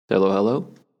Hello, hello.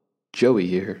 Joey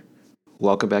here.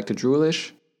 Welcome back to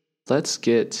Droolish. Let's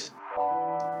get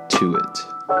to it.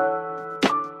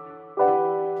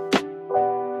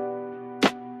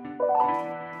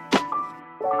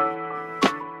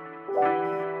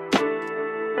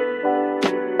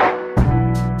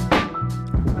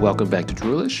 Welcome back to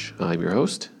Droolish. I'm your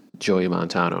host, Joey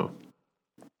Montano.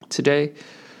 Today,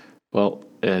 I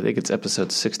think it's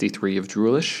episode 63 of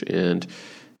Droolish, and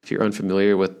if you're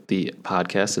unfamiliar with the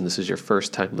podcast and this is your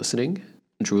first time listening,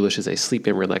 Droolish is a sleep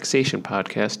and relaxation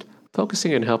podcast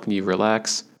focusing on helping you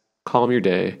relax, calm your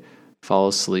day, fall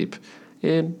asleep,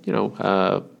 and,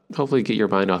 hopefully get your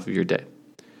mind off of your day.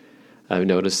 I've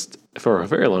noticed for a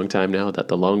very long time now that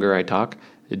the longer I talk,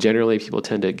 generally people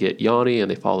tend to get yawny and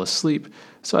they fall asleep.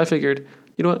 So I figured,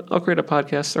 I'll create a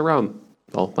podcast around,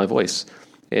 my voice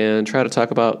and try to talk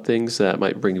about things that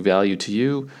might bring value to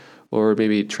you, or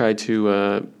maybe try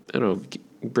to,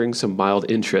 bring some mild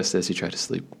interest as you try to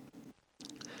sleep.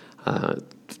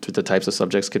 The types of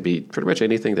subjects could be pretty much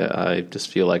anything that I just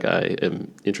feel like I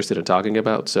am interested in talking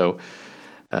about. So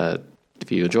if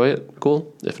you enjoy it,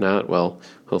 cool. If not,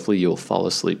 hopefully you'll fall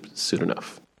asleep soon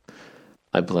enough.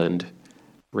 I blend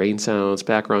rain sounds,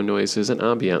 background noises, and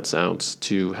ambient sounds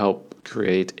to help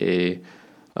create a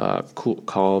cool,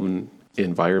 calm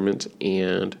environment.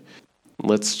 And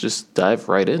let's just dive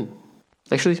right in.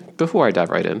 Actually, before I dive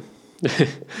right in,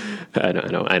 I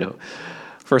know.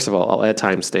 First of all, I'll add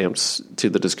timestamps to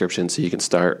the description so you can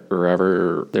start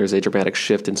wherever there's a dramatic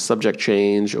shift in subject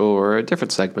change or a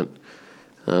different segment.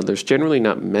 There's generally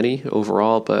not many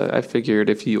overall, but I figured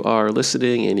if you are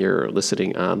listening and you're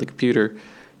listening on the computer,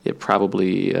 it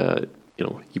probably, you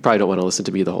probably don't want to listen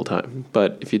to me the whole time.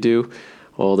 But if you do,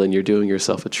 then you're doing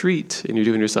yourself a treat and you're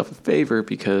doing yourself a favor,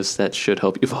 because that should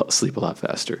help you fall asleep a lot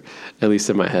faster. At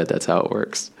least in my head, that's how it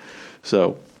works.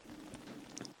 So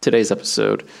today's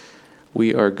episode,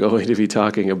 we are going to be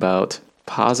talking about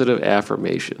positive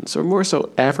affirmations, or more so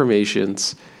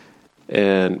affirmations,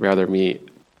 and rather me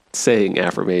saying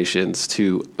affirmations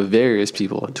to various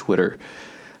people on Twitter.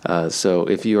 So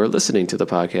if you are listening to the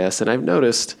podcast, and I've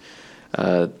noticed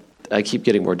I keep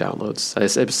getting more downloads. I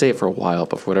say it for a while,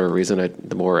 but for whatever reason,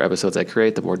 the more episodes I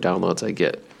create, the more downloads I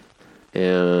get.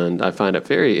 And I find it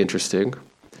very interesting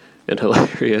and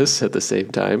hilarious at the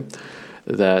same time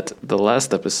that the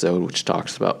last episode, which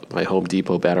talks about my Home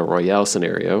Depot Battle Royale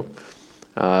scenario,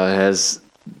 has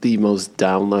the most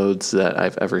downloads that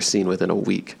I've ever seen within a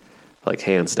week, like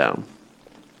hands down.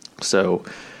 So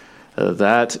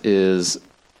that is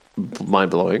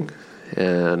mind-blowing.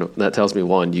 And that tells me,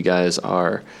 one, you guys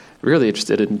are really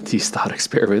interested in these thought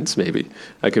experiments. Maybe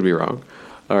I could be wrong.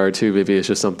 Or two, maybe it's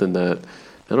just something that,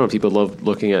 I don't know, people love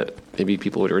looking at. Maybe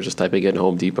people were just typing in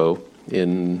Home Depot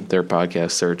in their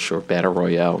podcast search or Battle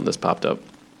Royale, and this popped up.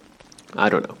 I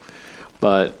don't know.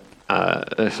 But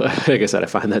like I said, I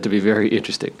find that to be very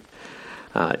interesting.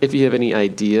 If you have any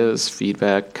ideas,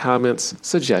 feedback, comments,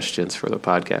 suggestions for the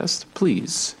podcast,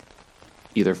 please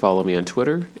either follow me on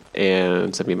Twitter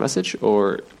and send me a message,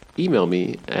 or email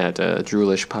me at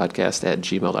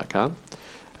droolishpodcast@gmail.com.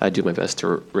 I do my best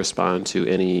to respond to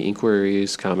any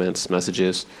inquiries, comments,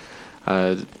 messages.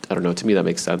 I don't know. To me, that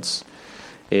makes sense.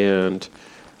 And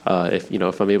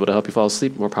if I'm able to help you fall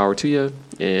asleep, more power to you.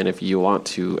 And if you want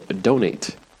to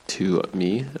donate to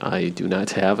me, I do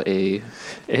not have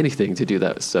anything to do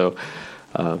that. So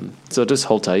just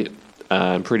hold tight.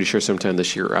 I'm pretty sure sometime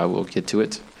this year I will get to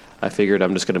it. I figured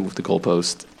I'm just going to move the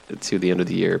goalpost to the end of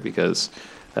the year, because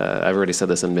I've already said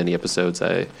this in many episodes.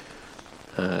 I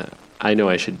know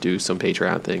I should do some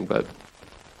Patreon thing, but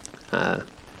I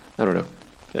don't know.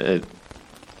 I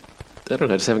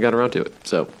just haven't gotten around to it.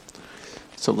 So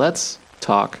let's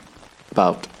talk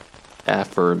about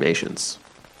affirmations.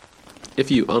 If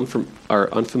you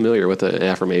are unfamiliar with an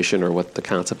affirmation or what the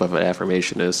concept of an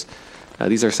affirmation is,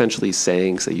 these are essentially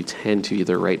sayings that you tend to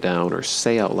either write down or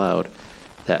say out loud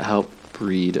that help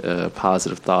breed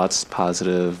positive thoughts,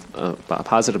 positive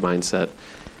mindset.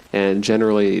 And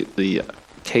generally the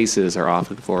cases are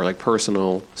often for like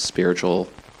personal, spiritual,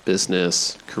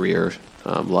 business, career,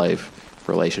 life,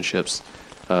 relationships,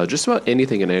 just about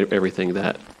anything and everything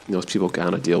that most people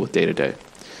kind of deal with day to day.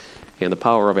 And the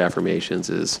power of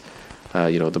affirmations is,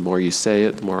 the more you say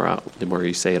it, the more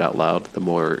you say it out loud, the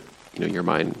more, your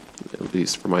mind, at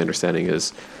least from my understanding,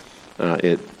 is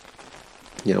it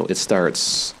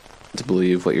starts to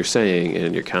believe what you're saying,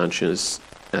 and your conscience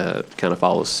kind of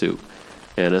follows suit.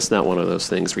 And it's not one of those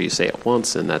things where you say it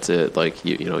once and that's it. Like,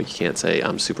 you can't say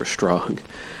I'm super strong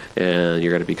and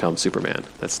you're going to become Superman.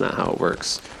 That's not how it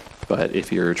works. But if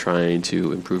you're trying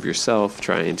to improve yourself,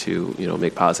 trying to,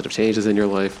 make positive changes in your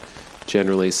life,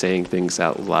 generally saying things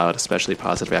out loud, especially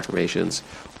positive affirmations,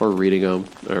 or reading them,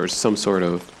 or some sort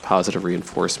of positive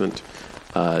reinforcement,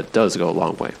 does go a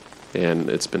long way. And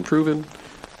it's been proven.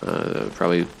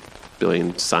 Probably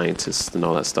billion scientists and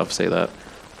all that stuff say that.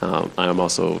 I'm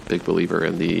also a big believer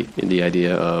in the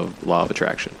idea of law of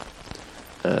attraction.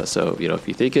 So, if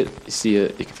you think it, you see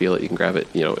it, you can feel it, you can grab it,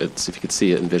 if you can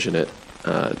see it, envision it,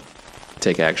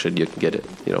 take action, you can get it,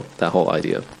 that whole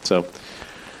idea. So,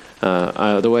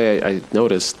 the way I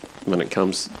noticed when it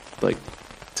comes,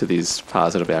 to these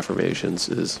positive affirmations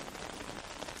is,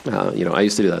 I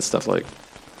used to do that stuff,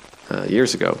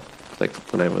 years ago,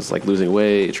 when I was, losing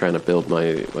weight, trying to build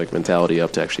my, mentality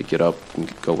up to actually get up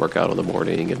and go work out in the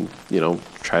morning and,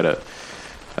 try to,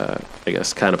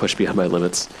 kind of push beyond my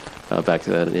limits. Back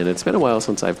then, and it's been a while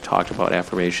since I've talked about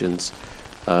affirmations,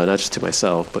 not just to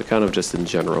myself, but kind of just in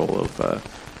general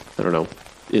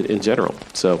in general.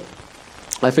 So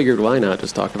I figured, why not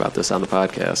just talk about this on the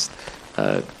podcast,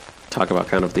 talk about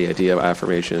kind of the idea of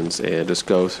affirmations, and just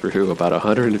go through about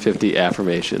 150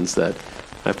 affirmations that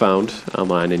I found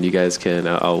online, and you guys can,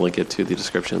 I'll link it to the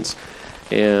descriptions.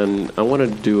 And I want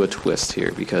to do a twist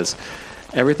here, because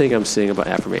everything I'm seeing about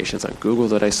affirmations on Google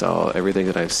that I saw, everything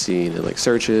that I've seen in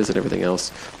searches and everything else,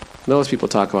 most people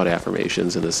talk about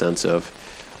affirmations in the sense of,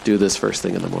 do this first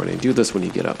thing in the morning, do this when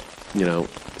you get up,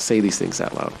 say these things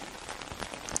out loud.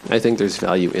 I think there's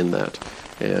value in that,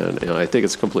 and I think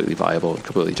it's completely viable and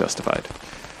completely justified.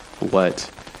 What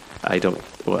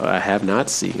I have not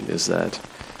seen is that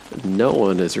no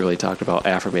one has really talked about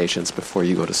affirmations before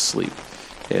you go to sleep.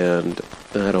 And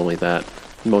not only that,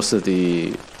 most of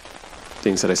the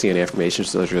things that I see in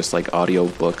affirmations, those are just audio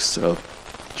books of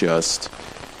just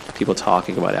people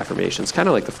talking about affirmations, kind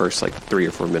of the first 3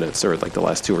 or 4 minutes, or the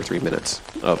last 2 or 3 minutes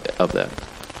of that.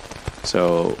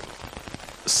 So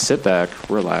sit back,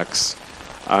 relax.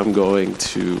 I'm going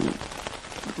to,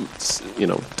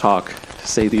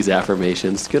 say these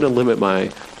affirmations. Going to limit my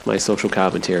social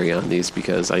commentary on these,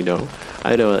 because I know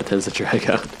that tends to drag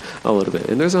out a little bit.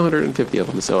 And there's 150 of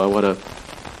them, so I want to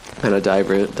kind of dive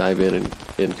in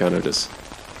and kind of just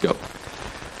go.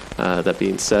 That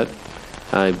being said,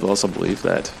 I also believe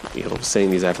that,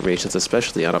 saying these affirmations,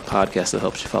 especially on a podcast that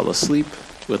helps you fall asleep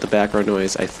with the background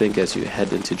noise, I think as you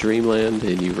head into dreamland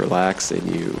and you relax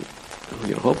and you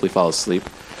hopefully fall asleep,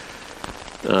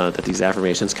 that these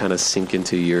affirmations kind of sink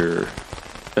into your,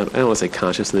 I don't want to say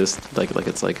consciousness, like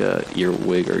it's like a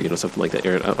earwig or, something like that,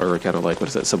 or kind of what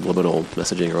is that, subliminal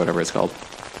messaging or whatever it's called.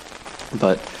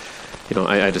 But,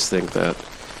 I just think that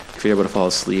if you're able to fall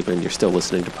asleep and you're still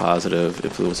listening to positive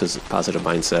influences, positive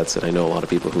mindsets, and I know a lot of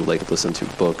people who listen to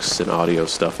books and audio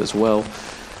stuff as well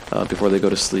before they go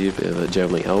to sleep, and it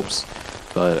generally helps.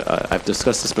 But I've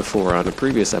discussed this before on a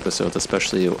previous episodes,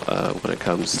 especially when it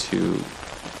comes to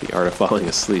the art of falling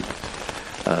asleep,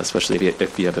 especially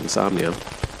if you have insomnia,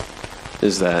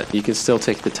 is that you can still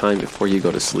take the time before you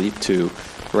go to sleep to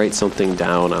write something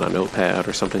down on a notepad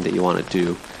or something that you want to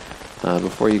do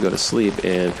before you go to sleep,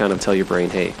 and kind of tell your brain,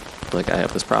 hey, I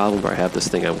have this problem, or I have this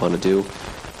thing I want to do.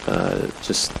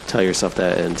 Just tell yourself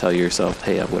that, and tell yourself,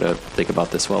 hey, I'm going to think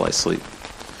about this while I sleep.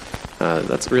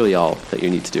 That's really all that you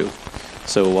need to do.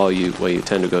 So while you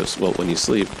tend to go, when you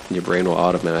sleep, your brain will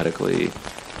automatically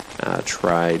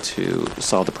try to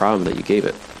solve the problem that you gave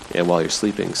it, and while you're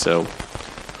sleeping. So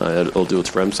it'll do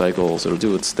its REM cycles, it'll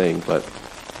do its thing, but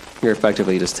you're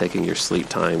effectively just taking your sleep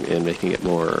time and making it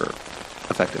more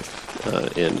effective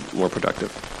and more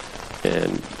productive.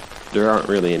 And there aren't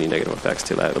really any negative effects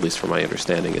to that, at least from my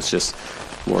understanding. It's just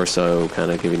more so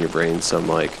kind of giving your brain some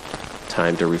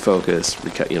time to refocus,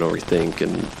 rethink,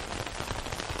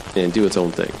 and do its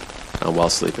own thing while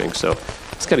sleeping. So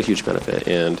it's got a huge benefit.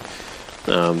 And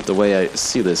the way I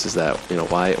see this is that,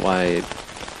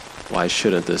 why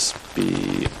shouldn't this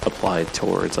be applied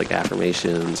towards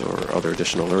affirmations or other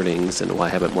additional learnings, and why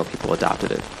haven't more people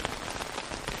adopted it?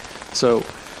 So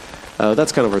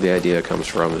that's kind of where the idea comes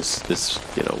from. Is just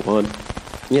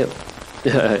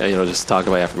talk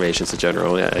about affirmations in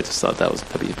general. I just thought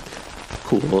that'd be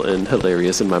cool and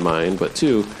hilarious in my mind. But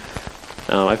two,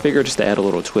 I figured just to add a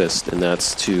little twist, and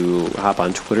that's to hop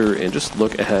on Twitter and just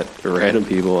look at random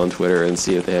people on Twitter and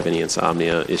see if they have any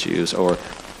insomnia issues, or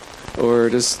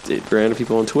just random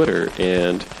people on Twitter,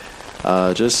 and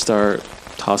just start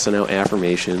tossing out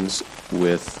affirmations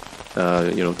with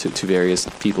to various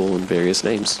people and various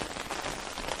names.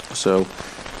 So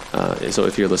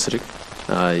if you're listening,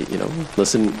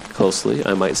 listen closely.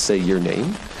 I might say your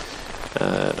name.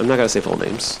 I'm not going to say full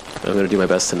names. I'm going to do my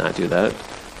best to not do that.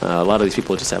 A lot of these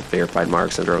people just have verified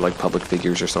marks and are public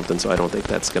figures or something, so I don't think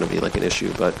that's going to be an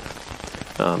issue. But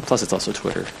plus, it's also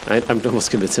Twitter. I'm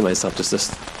almost convincing myself just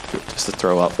to just to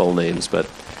throw out full names, but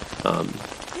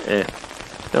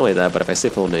not only that, but if I say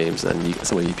full names, then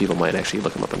some of you people might actually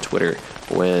look them up on Twitter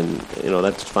when,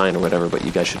 that's fine or whatever, but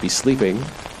you guys should be sleeping,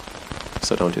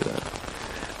 so don't do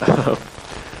that.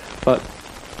 But,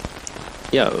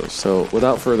 yeah, so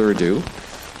without further ado,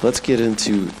 let's get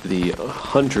into the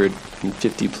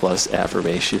 150 plus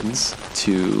affirmations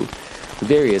to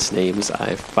various names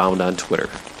I've found on Twitter.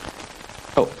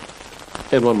 Oh,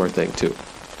 and one more thing, too.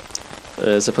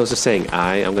 As opposed to saying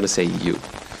I'm going to say you.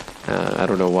 I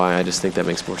don't know why, I just think that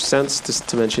makes more sense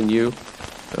to mention you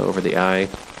over the I.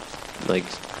 Like,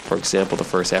 for example, the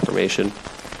first affirmation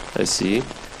I see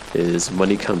is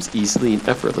money comes easily and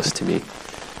effortless to me.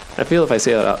 I feel if I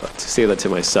say that to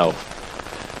myself,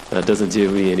 it doesn't do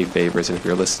me any favors, and if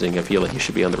you're listening, I feel like you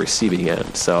should be on the receiving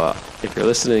end. So if you're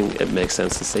listening, it makes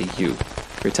sense to say you.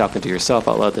 If you're talking to yourself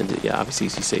out loud, then obviously you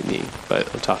say me,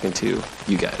 but I'm talking to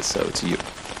you guys, so it's you.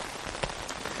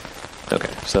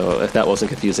 Okay, so if that wasn't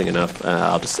confusing enough,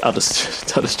 I'll just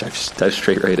dive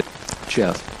straight right in.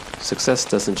 Jeff, success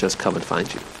doesn't just come and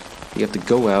find you. You have to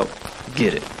go out,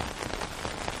 get it.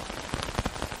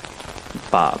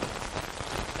 Bob,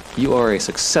 you are a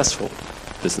successful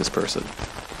business person.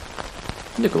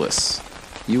 Nicholas,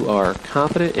 you are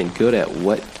confident and good at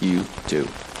what you do.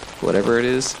 Whatever it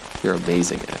is, you're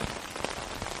amazing at it.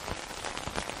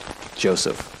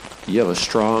 Joseph, you have a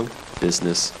strong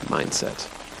business mindset.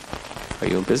 Are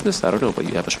you in business? I don't know, but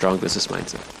you have a strong business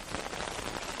mindset.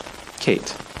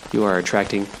 Kate, you are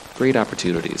attracting great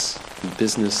opportunities in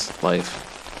business,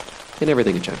 life, and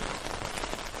everything in general.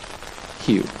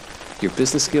 Hugh, your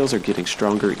business skills are getting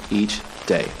stronger each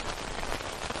day.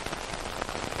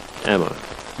 Emma,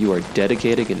 you are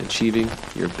dedicating and achieving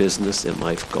your business and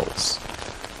life goals.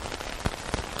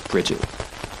 Bridget,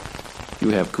 you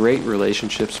have great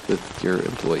relationships with your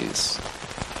employees.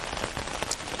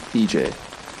 BJ,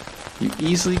 you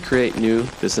easily create new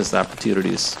business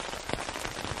opportunities.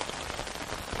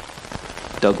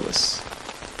 Douglas,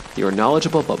 you are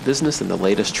knowledgeable about business and the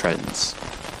latest trends.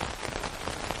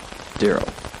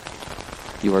 Daryl,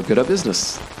 you are good at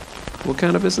business. What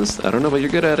kind of business? I don't know, but you're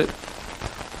good at it.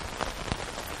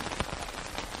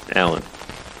 Alan,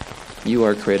 you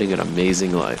are creating an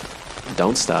amazing life.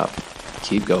 Don't stop.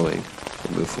 Keep going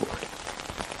and move forward.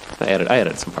 I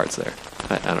added some parts there.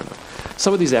 I don't know.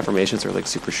 Some of these affirmations are like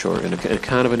super short, and it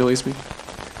kind of annoys me.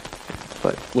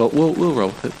 But we'll roll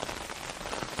with it.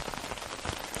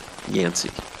 Yancey,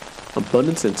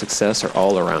 abundance and success are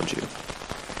all around you.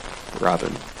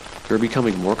 Robin, you're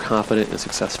becoming more confident and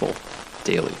successful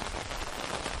daily.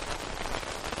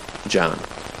 John,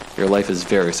 your life is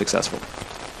very successful.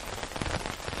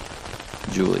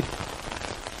 Julie,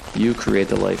 you create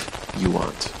the life you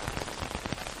want.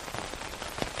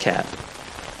 Kat,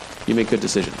 you make good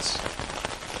decisions.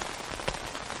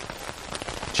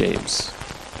 James,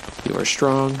 you are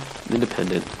strong,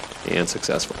 independent, and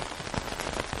successful.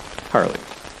 Harley,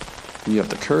 you have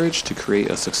the courage to create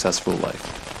a successful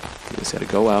life. You just got to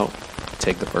go out,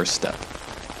 take the first step.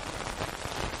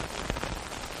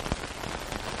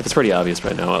 It's pretty obvious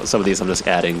right now. Some of these I'm just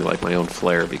adding like my own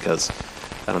flair because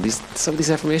some of these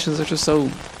affirmations are just so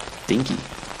dinky.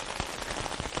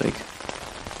 Like,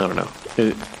 I don't know.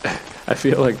 I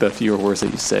feel like the fewer words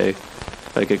that you say,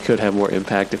 like it could have more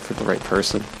impact if for the right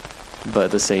person, but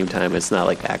at the same time, it's not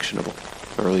like actionable,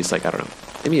 or at least like, I don't know.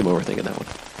 Maybe I'm overthinking that one.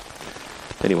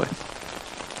 Anyway,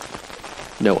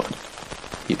 Noah,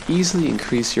 you easily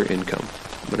increase your income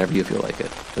whenever you feel like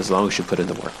it, as long as you put in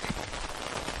the work.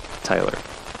 Tyler,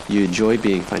 you enjoy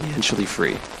being financially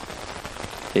free.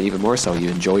 And even more so, you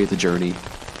enjoy the journey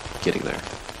getting there.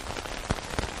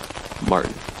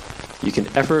 Martin, you can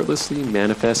effortlessly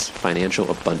manifest financial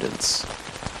abundance.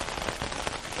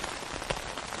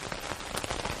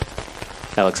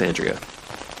 Alexandria,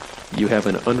 you have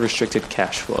an unrestricted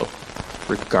cash flow,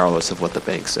 regardless of what the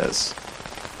bank says.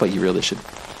 But you really should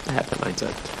have that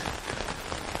mindset.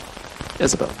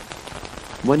 Isabel,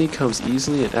 money comes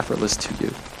easily and effortless to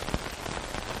you.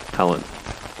 Helen,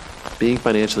 being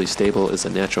financially stable is a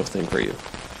natural thing for you.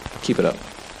 Keep it up.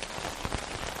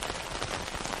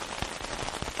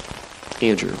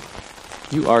 Andrew,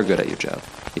 you are good at your job,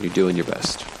 and you're doing your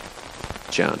best.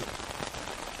 John,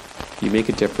 you make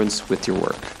a difference with your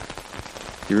work.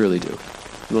 You really do.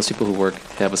 Most people who work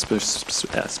have a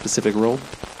specific role,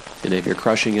 and if you're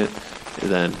crushing it,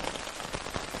 then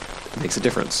it makes a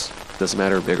difference. Doesn't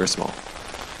matter big or small.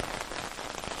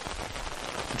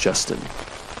 Justin,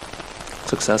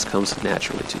 success comes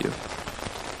naturally to you.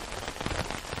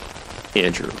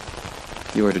 Andrew,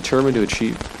 you are determined to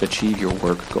achieve your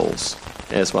work goals,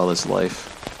 as well as life,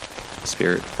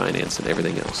 spirit, finance, and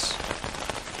everything else.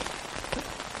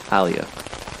 Alia,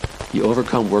 you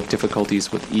overcome work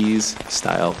difficulties with ease,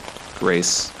 style,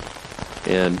 grace,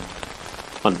 and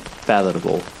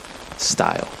unfathomable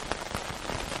style.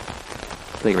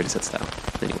 I think I already said style.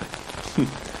 Anyway.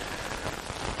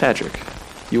 Patrick,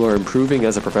 you are improving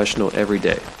as a professional every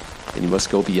day, and you must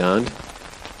go beyond.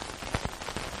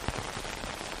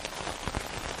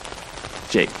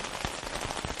 Jake,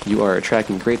 you are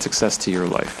attracting great success to your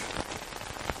life.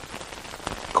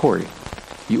 Corey,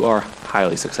 you are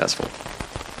highly successful.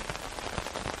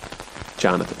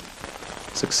 Jonathan,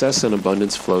 success and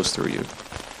abundance flows through you.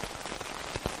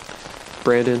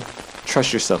 Brandon,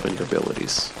 trust yourself and your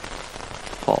abilities.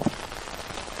 Paul,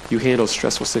 you handle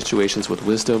stressful situations with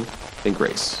wisdom and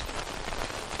grace.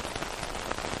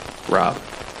 Rob,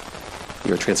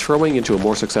 you are transforming into a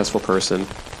more successful person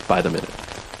by the minute.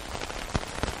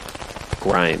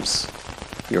 Grimes,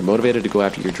 you are motivated to go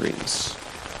after your dreams.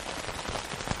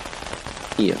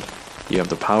 Ian, you have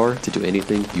the power to do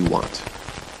anything you want.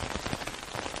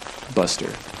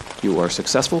 Buster, you are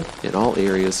successful in all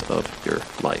areas of your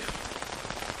life.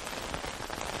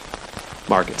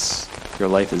 Marcus, your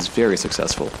life is very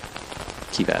successful.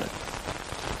 Keep at it.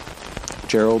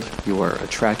 Gerald, you are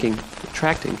attracting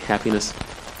happiness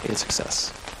and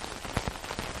success.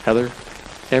 Heather,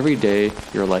 every day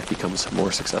your life becomes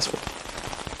more successful.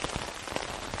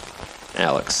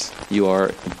 Alex, you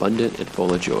are abundant and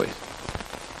full of joy.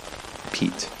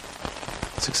 Pete,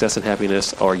 success and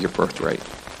happiness are your birthright.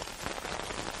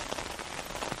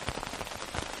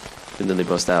 And then they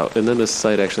bust out. And then this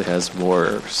site actually has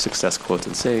more success quotes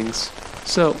and sayings.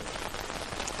 So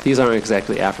these aren't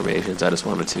exactly affirmations. I just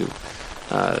wanted to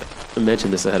mention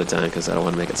this ahead of time because I don't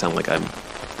want to make it sound like I'm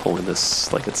pulling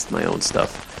this like it's my own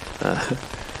stuff.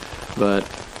 But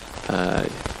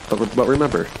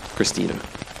remember, Christina,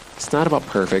 it's not about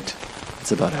perfect.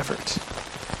 It's about effort.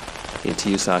 And to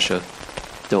you, Sasha,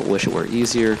 don't wish it were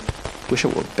easier. Wish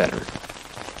it were better.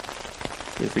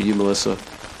 And for you, Melissa,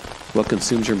 what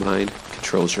consumes your mind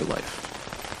controls your life.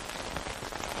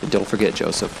 And don't forget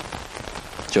Joseph.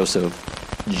 Joseph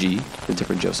G, and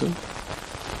different Joseph.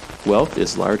 Wealth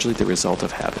is largely the result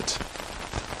of habit.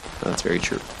 That's very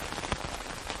true.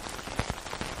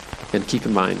 And keep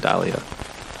in mind, Dahlia,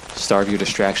 starve your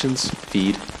distractions,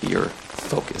 feed your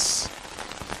focus.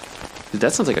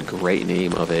 That sounds like a great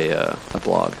name of a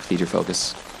blog, Feed Your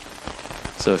Focus.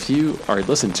 So if you are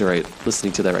listening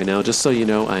to that right now, just so you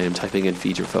know, I am typing in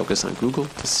Feed Your Focus on Google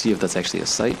to see if that's actually a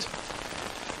site.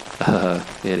 And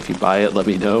if you buy it, let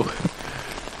me know.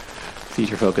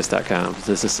 FeedYourFocus.com.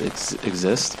 Does this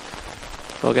exist?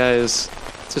 Well, guys,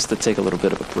 just to take a little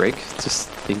bit of a break, just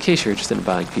in case you're interested in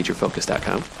buying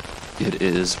FeedYourFocus.com, it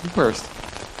is worth.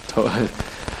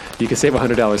 You can save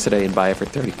 $100 today and buy it for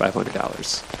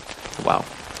 $3,500. Wow.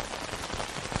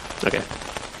 Okay,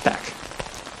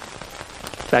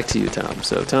 back to you, Tom.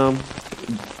 So, Tom,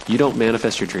 you don't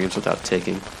manifest your dreams without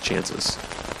taking chances.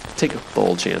 Take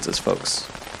bold chances, folks.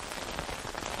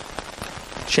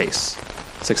 Chase.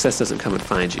 Success doesn't come and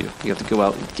find you. You have to go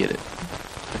out and get it.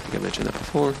 I think I mentioned that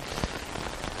before.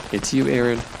 And to you,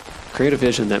 Aaron, create a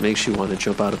vision that makes you want to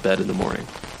jump out of bed in the morning.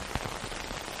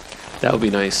 That would be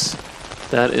nice.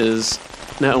 That is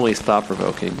not only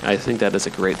thought-provoking, I think that is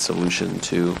a great solution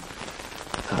to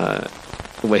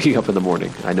waking up in the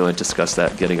morning. I know I discussed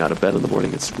that, getting out of bed in the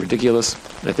morning. It's ridiculous.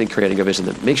 I think creating a vision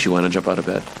that makes you want to jump out of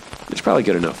bed is probably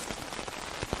good enough.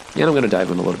 And I'm going to dive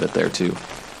in a little bit there, too.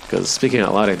 Because speaking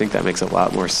out loud, I think that makes a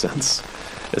lot more sense,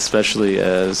 especially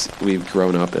as we've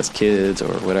grown up as kids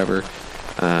or whatever.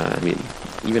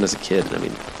 Even as a kid,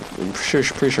 I'm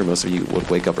pretty sure most of you would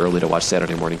wake up early to watch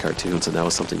Saturday morning cartoons, and that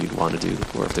was something you'd want to do.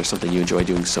 Or if there's something you enjoy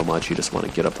doing so much, you just want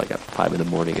to get up like at 5 in the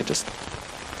morning and just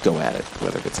go at it,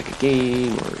 whether it's like a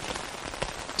game or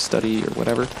study or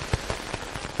whatever.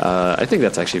 I think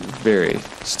that's actually very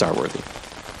star-worthy.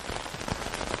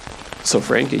 So,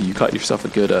 Frank, you caught yourself a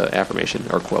good affirmation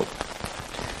or quote.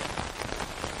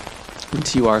 And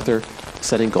to you, Arthur,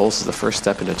 setting goals is the first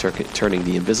step into turning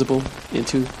the invisible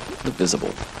into the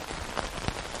visible.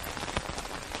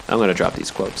 I'm going to drop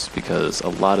these quotes because a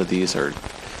lot of these aren't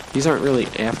really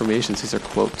affirmations, these are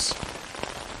quotes.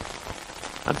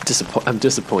 I'm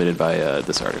disappointed by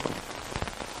this article.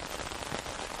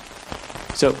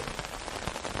 So,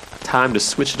 time to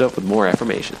switch it up with more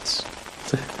affirmations.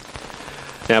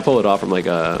 Yeah, I pull it off from like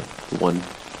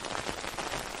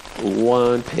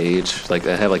one page. Like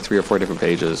I have like 3 or 4 different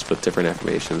pages with different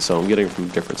affirmations, so I'm getting from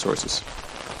different sources.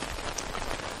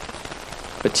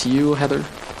 But to you, Heather,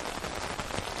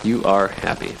 you are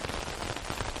happy.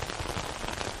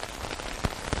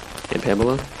 And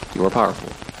Pamela, you are powerful.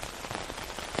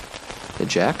 And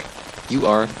Jack, you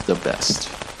are the best.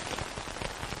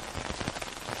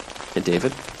 And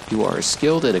David, you are a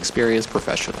skilled and experienced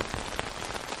professional.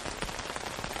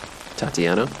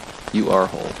 Tatiana, you are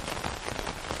whole.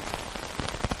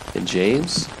 And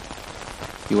James,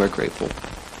 you are grateful.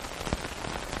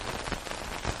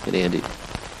 And Andy,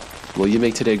 will you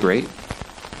make today great?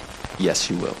 Yes,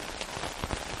 you will.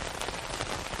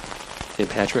 And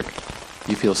Patrick,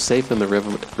 you feel safe in the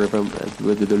rhythm.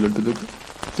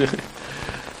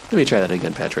 Let me try that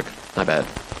again, Patrick. My bad.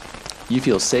 You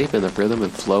feel safe in the rhythm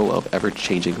and flow of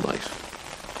ever-changing life.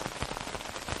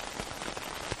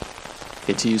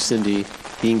 And to you, Cindy,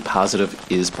 being positive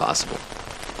is possible.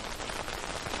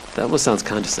 That almost sounds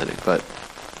condescending, but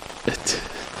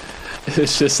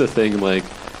it's just a thing like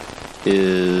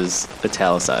is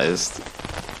italicized.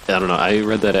 I don't know. I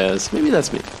read that as maybe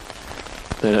that's me.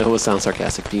 It almost sounds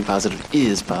sarcastic. Being positive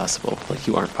is possible. Like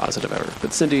you aren't positive ever.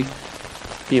 But Cindy,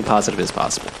 being positive is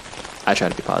possible. I try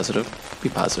to be positive. Be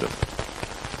positive.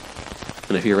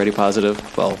 And if you're already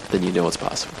positive, well, then you know it's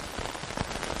possible.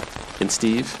 And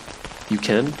Steve, you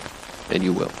can and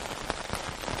you will.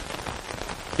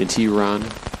 And to you, Ron,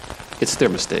 it's their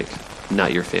mistake,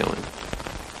 not your failing.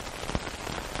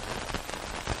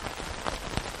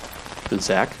 And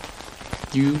Zach,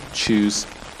 you choose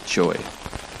joy.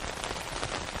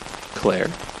 Claire,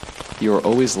 you are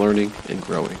always learning and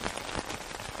growing.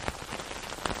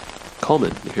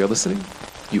 Coleman, if you're listening,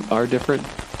 you are different,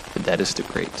 and that is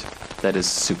great. That is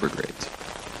super great.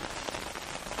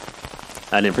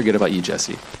 I didn't forget about you,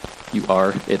 Jesse. You are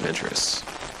adventurous.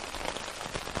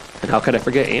 And how could I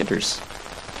forget Anders?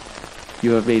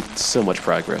 You have made so much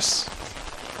progress.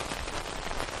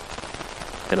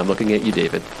 And I'm looking at you,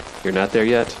 David. You're not there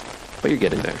yet, but you're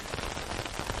getting there.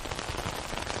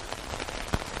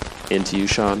 And to you,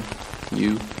 Sean,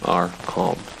 you are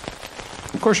calm.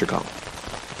 Of course you're calm.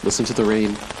 Listen to the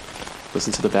rain,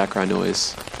 listen to the background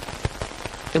noise,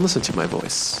 and listen to my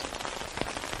voice.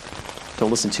 Don't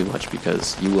listen too much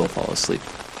because you will fall asleep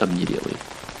immediately.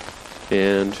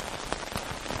 And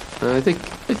I think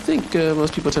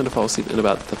most people tend to fall asleep in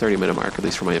about the 30-minute mark, at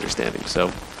least from my understanding. So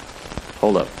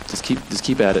hold up, just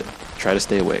keep at it. Try to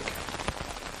stay awake.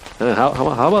 How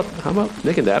about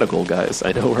making that a goal, guys?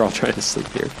 I know we're all trying to sleep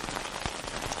here,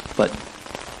 but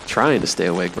trying to stay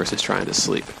awake versus trying to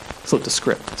sleep. Flip the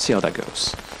script. See how that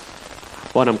goes.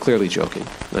 One, I'm clearly joking.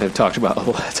 I've talked about a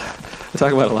lot. I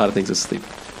talk about a lot of things with sleep,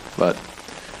 but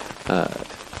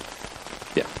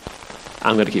yeah,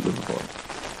 I'm going to keep moving forward.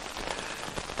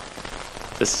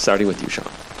 This is starting with you,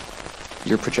 Sean.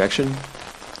 Your projection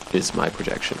is my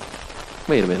projection.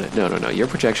 Wait a minute. No. Your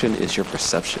projection is your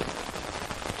perception.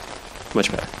 Much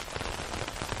better.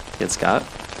 And Scott,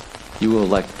 you will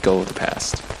let go of the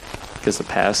past. Because the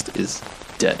past is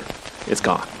dead. It's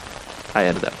gone. I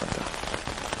added that part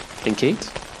though. And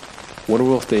Kate,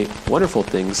 wonderful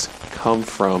things come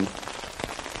from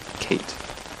Kate.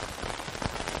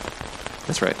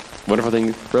 That's right.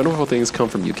 Wonderful things come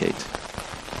from you, Kate.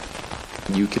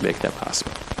 You can make that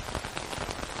possible.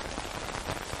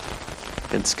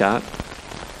 And Scott,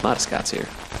 a lot of Scotts here.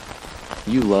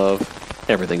 You love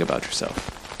everything about yourself.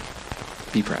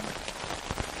 Be proud.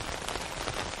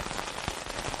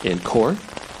 And Core,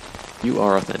 you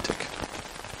are authentic.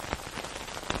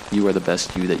 You are the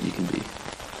best you that you can be.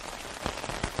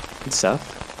 And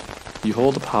Seth, you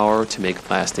hold the power to make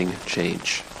lasting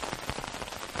change.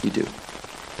 You do.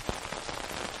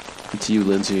 And to you,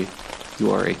 Lindsay,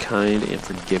 you are a kind and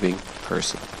forgiving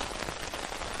person.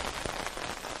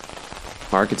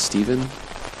 Mark and Stephen,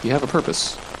 you have a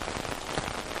purpose.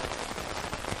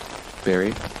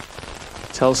 Barry,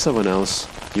 tell someone else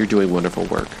you're doing wonderful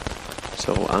work.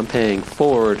 So I'm paying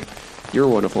forward your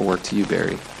wonderful work to you,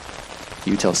 Barry.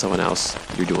 You tell someone else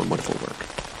you're doing wonderful work.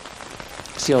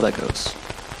 See how that goes.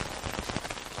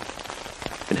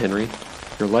 And Henry,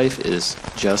 your life is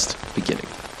just beginning.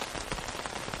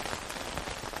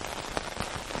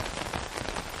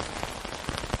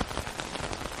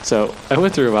 So I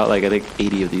went through about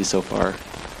 80 of these so far.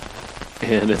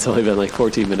 And it's only been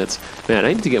 14 minutes. Man,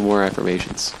 I need to get more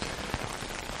affirmations.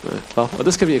 Well,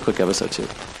 this could be a quick episode too.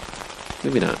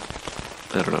 Maybe not.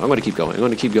 I don't know. I'm going to keep going. I'm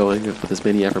going to keep going with as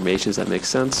many affirmations that make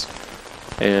sense.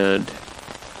 And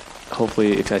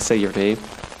hopefully if I say your name,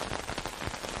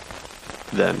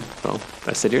 then, well,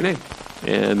 I said your name.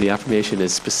 And the affirmation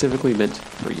is specifically meant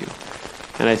for you.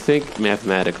 And I think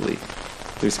mathematically,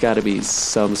 there's got to be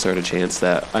some sort of chance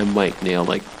that I might nail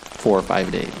 4 or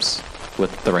 5 names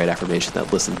with the right affirmation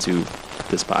that listen to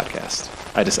this podcast.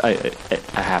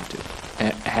 I have to.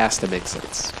 It has to make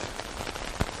sense.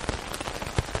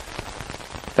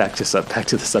 Back to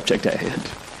the subject at hand.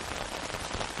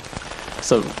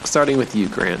 So, starting with you,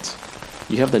 Grant.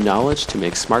 You have the knowledge to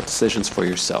make smart decisions for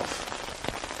yourself.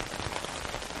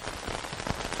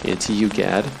 And to you,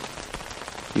 Gad,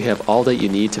 you have all that you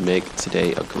need to make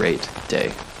today a great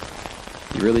day.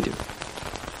 You really do.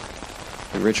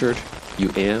 And Richard,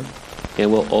 you am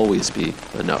and will always be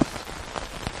enough.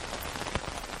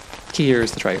 The key here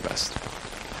is to try your best.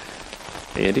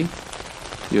 Andy,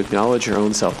 you acknowledge your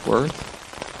own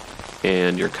self-worth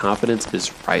and your confidence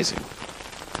is rising.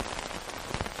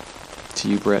 To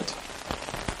you, Brett,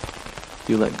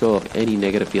 you let go of any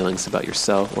negative feelings about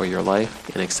yourself or your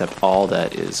life and accept all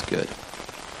that is good.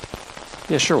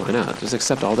 Yeah, sure, why not? Just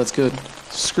accept all that's good.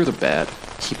 Screw the bad.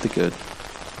 Keep the good.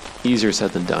 Easier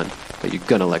said than done, but you're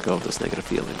gonna let go of those negative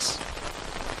feelings.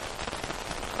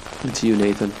 And to you,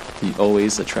 Nathan, you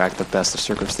always attract the best of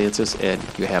circumstances and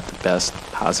you have the best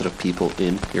positive people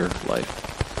in your life.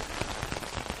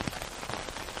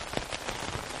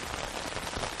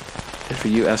 And for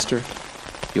you, Esther,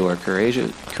 you are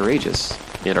courageous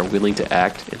and are willing to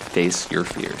act and face your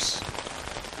fears.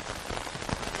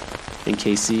 And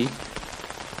KC,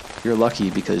 you're lucky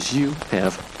because you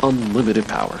have unlimited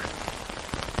power.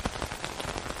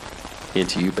 And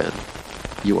to you, Ben,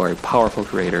 you are a powerful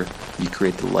creator. You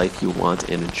create the life you want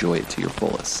and enjoy it to your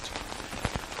fullest.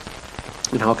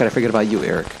 And how can I forget about you,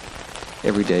 Eric?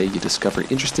 Every day you discover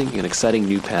interesting and exciting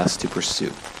new paths to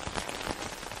pursue.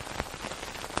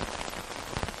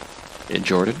 And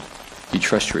Jordan, you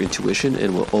trust your intuition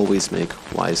and will always make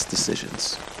wise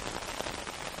decisions.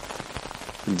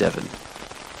 And Devin,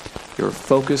 you're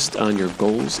focused on your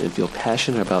goals and feel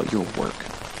passionate about your work.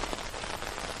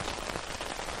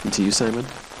 And to you, Simon,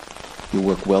 you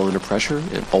work well under pressure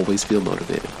and always feel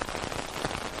motivated.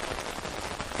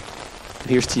 And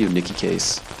here's to you, Nikki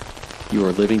Case. You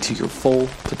are living to your full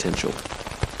potential.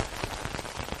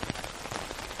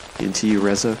 And to you,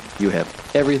 Reza, you have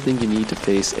everything you need to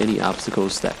face any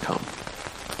obstacles that come.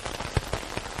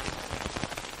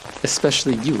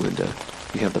 Especially you, Linda.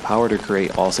 You have the power to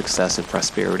create all success and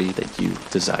prosperity that you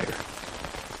desire.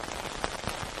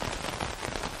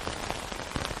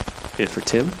 And for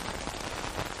Tim,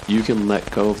 you can let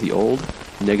go of the old,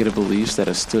 negative beliefs that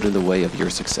have stood in the way of your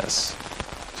success.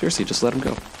 Seriously, just let them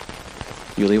go.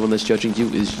 The only one that's judging you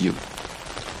is you.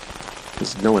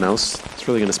 Because no one else is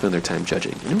really going to spend their time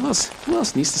judging. And who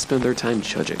else needs to spend their time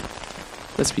judging?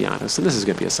 Let's be honest, and this is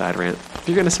going to be a side rant. If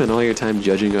you're going to spend all your time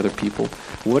judging other people,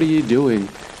 what are you doing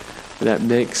that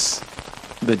makes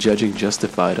the judging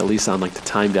justified, at least on like the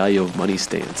time value of money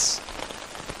stance?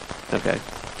 Okay.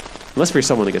 Unless you're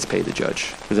someone that gets paid to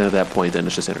judge. Because then at that point, then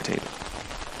it's just entertainment.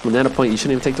 And at that point, you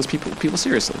shouldn't even take those people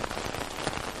seriously.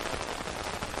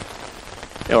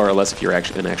 Or unless if you're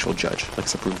an actual judge, like a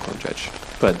Supreme Court judge.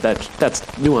 But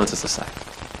that's nuances aside.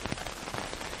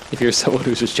 If you're someone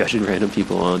who's just judging random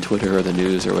people on Twitter or the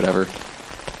news or whatever,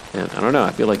 and I don't know,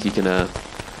 I feel like you could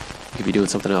be doing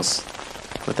something else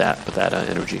with that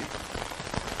energy.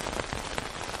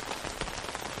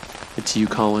 And to you,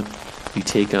 Colin, you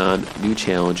take on new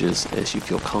challenges as you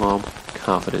feel calm,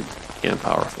 confident, and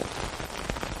powerful.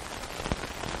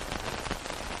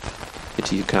 And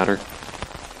to you, Connor,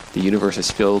 the universe is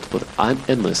filled with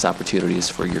endless opportunities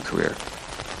for your career.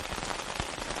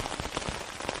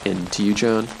 And to you,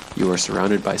 John, you are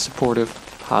surrounded by supportive,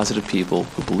 positive people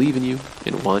who believe in you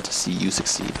and want to see you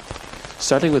succeed.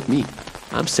 Starting with me,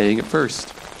 I'm saying it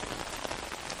first.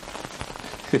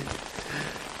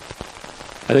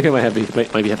 I think I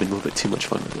might be having a little bit too much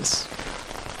fun with this.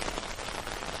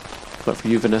 But for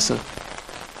you, Vanessa,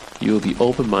 you will be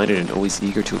open-minded and always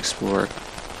eager to explore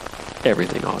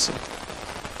everything awesome.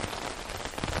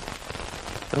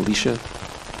 Alicia,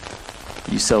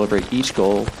 you celebrate each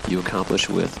goal you accomplish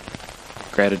with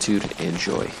gratitude and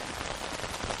joy.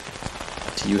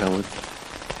 To you, Helen,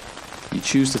 you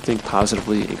choose to think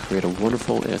positively and create a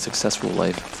wonderful and successful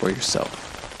life for yourself.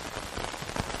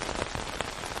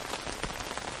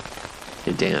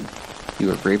 And Dan,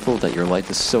 you are grateful that your life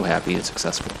is so happy and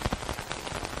successful.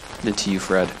 And to you,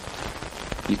 Fred,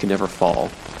 you can never fall,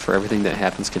 for everything that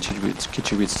happens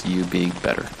contributes to you being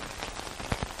better.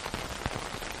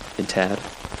 And Tad,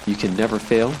 you can never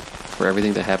fail, for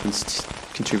everything that happens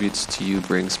contributes to you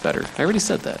brings better. I already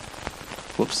said that.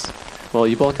 Whoops. Well,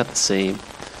 you both got the same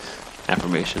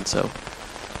affirmation, so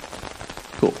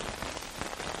cool.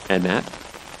 And Matt,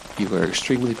 you are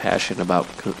extremely passionate about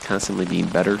constantly being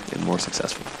better and more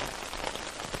successful.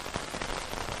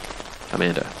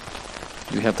 Amanda,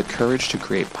 you have the courage to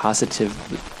create positive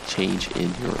change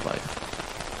in your life.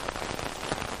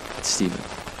 Stephen,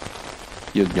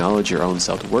 you acknowledge your own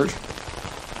self-worth.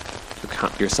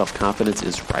 Your self-confidence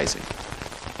is rising.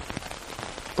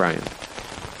 Brian,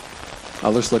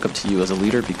 others look up to you as a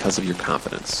leader because of your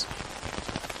confidence.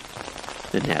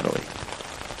 and Natalie.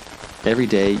 Every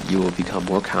day, you will become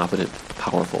more confident,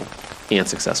 powerful, and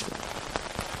successful.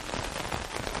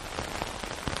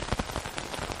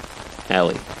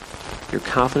 Allie, your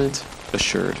confident,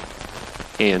 assured,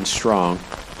 and strong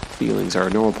feelings are a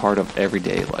normal part of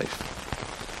everyday life.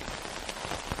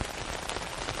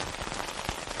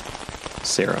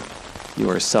 Sarah, you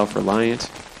are self-reliant,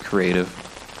 creative,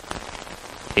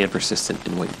 and persistent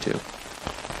in what you do.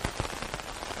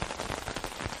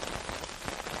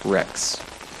 Rex,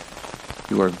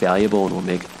 you are valuable and will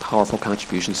make powerful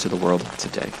contributions to the world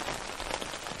today.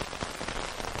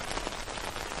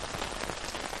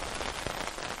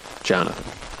 Jonathan,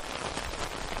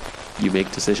 you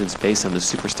make decisions based on the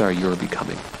superstar you are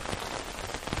becoming.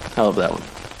 I love that one.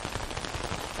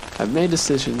 I've made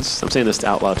decisions, I'm saying this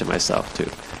out loud to myself too.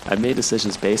 I've made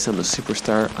decisions based on the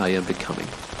superstar I am becoming.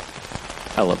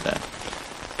 I love that.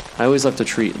 I always love to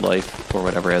treat life or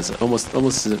whatever as almost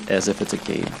as if it's a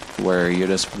game where you're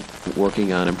just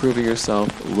working on improving yourself,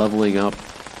 leveling up,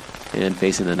 and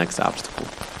facing the next obstacle.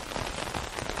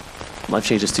 Life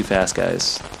changes too fast,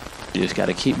 guys. You just got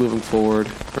to keep moving forward,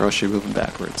 or else you're moving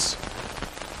backwards.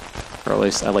 Or at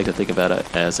least I like to think about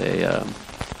it as a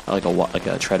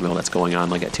treadmill that's going on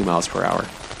like at 2 miles per hour.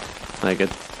 Like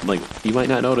you might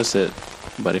not notice it,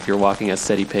 but if you're walking at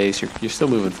steady pace, you're still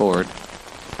moving forward.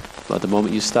 But the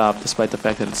moment you stop, despite the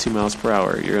fact that it's 2 miles per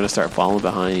hour, you're going to start falling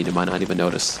behind and you might not even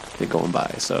notice it going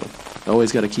by. So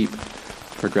always got to keep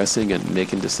progressing and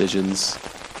making decisions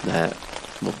that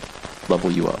will level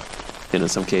you up. And in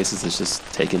some cases, it's just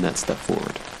taking that step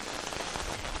forward.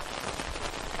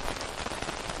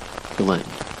 Glenn,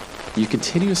 you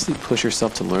continuously push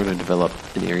yourself to learn and develop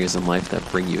in areas in life that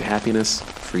bring you happiness,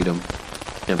 freedom,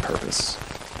 and purpose.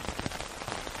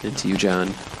 And to you,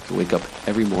 John, you wake up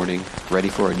every morning ready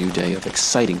for a new day of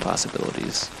exciting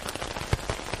possibilities.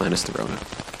 Minus the Rona.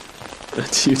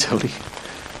 And to you, Tony,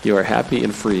 you are happy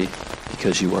and free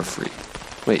because you are free.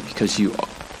 Wait, because you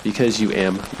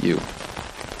am you.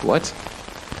 What?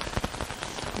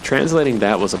 Translating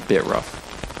that was a bit rough.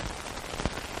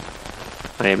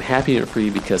 I am happy and free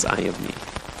because I am me.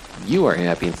 You are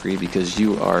happy and free because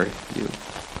you are you.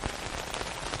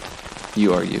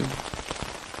 You are you.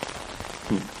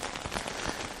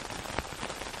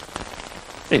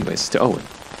 Anyways, to Owen.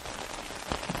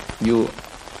 You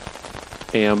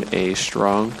am a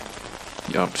strong...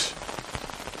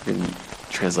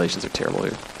 Translations are terrible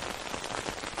here.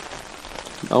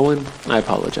 Owen, I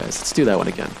apologize. Let's do that one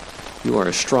again. You are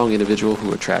a strong individual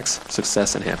who attracts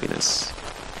success and happiness.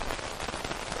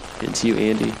 And to you,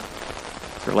 Andy,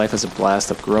 your life is a blast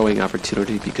of growing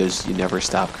opportunity because you never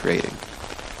stop creating.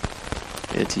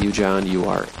 And to you, John, you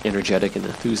are energetic and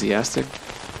enthusiastic.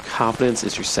 Confidence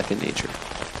is your second nature.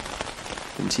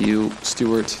 And to you,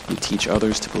 Stuart, you teach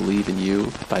others to believe in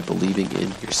you by believing in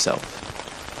yourself.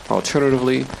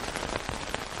 Alternatively,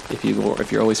 if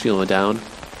you're always feeling down,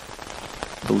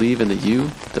 believe in the you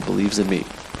that believes in me.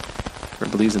 Or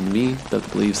believes in me that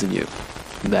believes in you.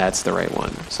 That's the right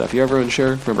one. So if you're ever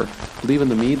unsure, remember, believe in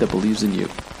the me that believes in you.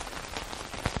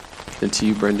 And to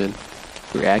you, Brendan,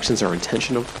 your actions are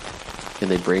intentional and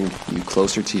they bring you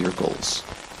closer to your goals.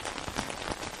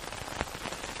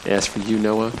 As for you,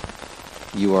 Noah,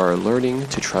 you are learning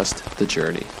to trust the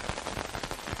journey.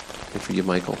 And for you,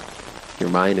 Michael, your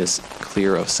mind is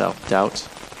clear of self-doubt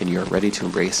and you are ready to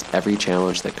embrace every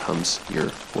challenge that comes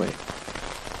your way.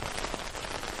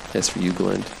 As for you,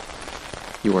 Glenn,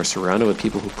 you are surrounded with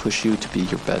people who push you to be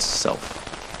your best self.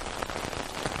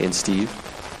 And Steve,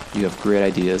 you have great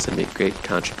ideas and make great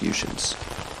contributions.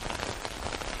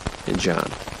 And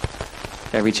John,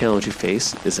 every challenge you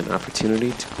face is an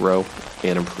opportunity to grow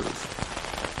and improve.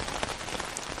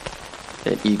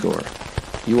 And Igor,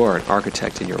 you are an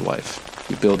architect in your life.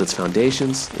 You build its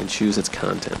foundations and choose its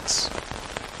contents.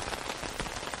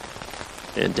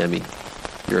 And Demi,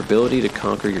 your ability to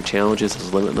conquer your challenges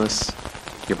is limitless.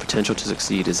 Your potential to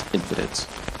succeed is infinite.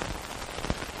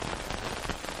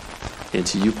 And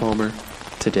to you, Palmer,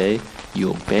 today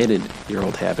you abandon your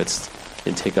old habits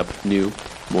and take up new,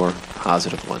 more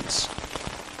positive ones.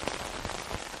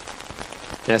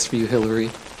 As for you, Hillary,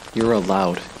 you're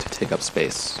allowed to take up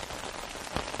space.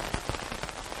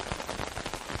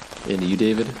 And to you,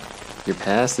 David, your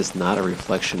past is not a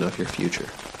reflection of your future.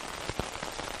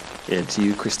 And to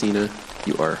you, Christina,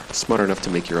 you are smart enough to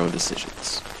make your own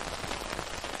decisions.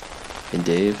 And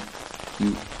Dave,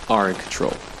 you are in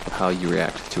control of how you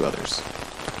react to others.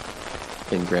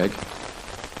 And Greg,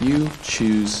 you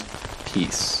choose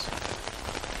peace.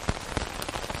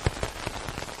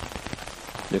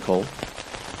 Nicole,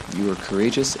 you are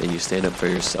courageous and you stand up for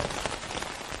yourself.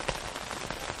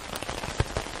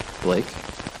 Blake,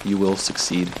 you will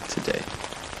succeed today.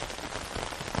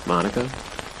 Monica,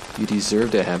 you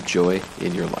deserve to have joy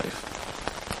in your life.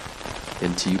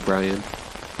 And to you, Brian,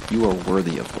 you are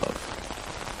worthy of love.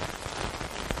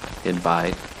 And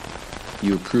Vi,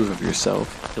 you approve of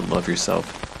yourself and love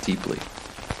yourself deeply.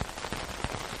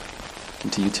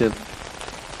 And to you, Tim,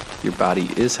 your body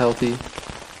is healthy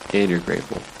and you're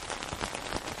grateful.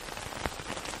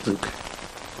 Luke,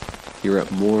 you're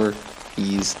at more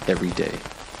ease every day.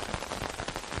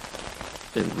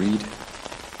 And Reed,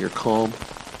 you're calm,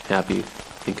 happy,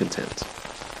 and content.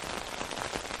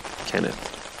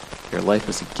 Kenneth, your life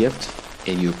is a gift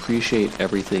and you appreciate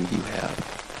everything you have.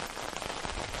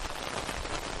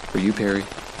 For you, Perry,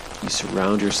 you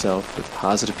surround yourself with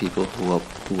positive people who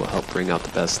will help bring out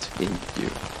the best in you.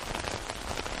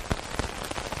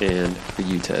 And for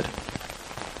you, Ted,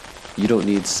 you don't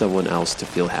need someone else to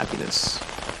feel happiness.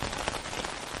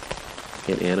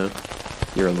 And Anna,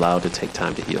 you're allowed to take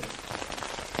time to heal.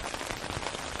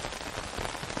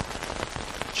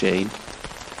 Jane,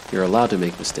 you're allowed to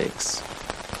make mistakes.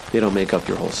 They don't make up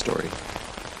your whole story.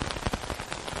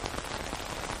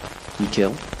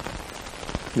 Mikhail,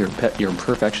 your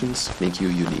imperfections make you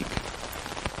unique.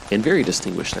 And very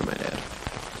distinguished, I might add.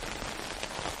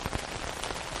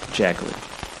 Jacqueline,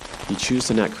 you choose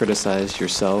to not criticize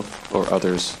yourself or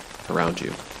others around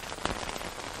you.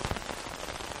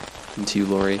 And to you,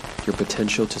 Lori, your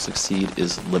potential to succeed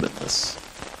is limitless,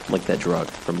 like that drug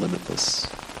from Limitless.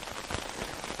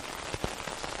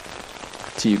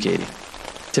 To you, Katie,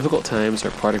 difficult times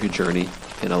are part of your journey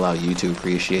and allow you to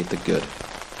appreciate the good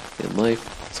in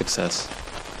life, success,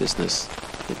 business,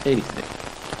 and anything.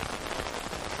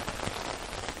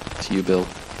 To you, Bill,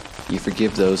 you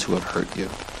forgive those who have hurt you.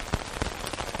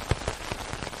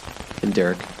 And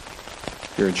Derek,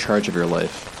 you're in charge of your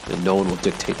life, and no one will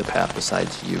dictate the path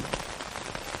besides you.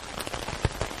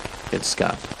 And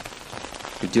Scott,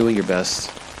 you're doing your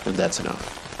best, and that's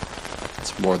enough.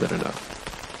 It's more than enough.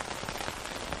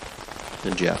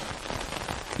 And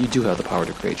Jeff, you do have the power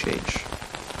to create change.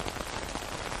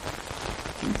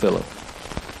 And Philip,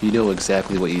 you know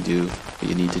exactly what you do, what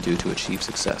you need to do to achieve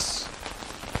success.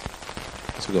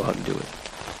 So go out and do it.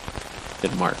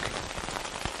 And Mark,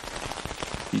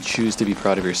 you choose to be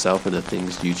proud of yourself and the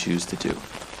things you choose to do.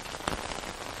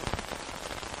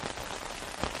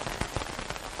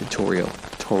 And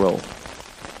Toril,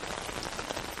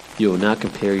 you will not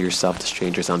compare yourself to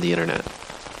strangers on the internet.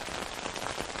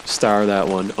 Star that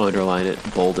one, underline it,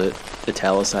 bold it,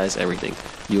 italicize everything.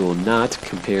 You will not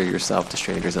compare yourself to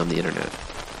strangers on the internet.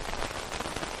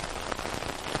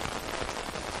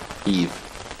 Eve,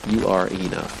 you are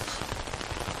enough.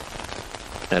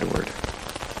 Edward,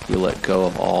 you let go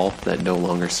of all that no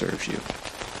longer serves you.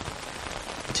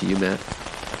 And to you, Matt,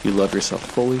 you love yourself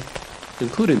fully,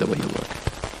 including the way you look.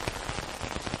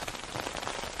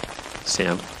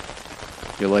 Sam,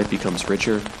 your life becomes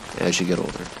richer as you get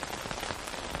older.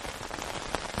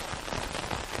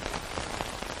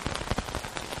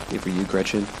 And for you,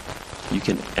 Gretchen, you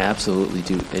can absolutely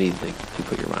do anything you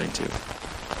put your mind to.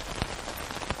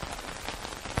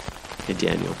 And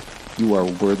Daniel, you are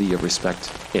worthy of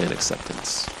respect and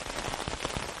acceptance.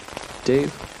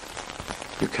 Dave,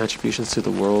 your contributions to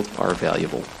the world are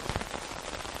valuable.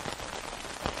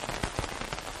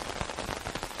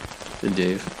 And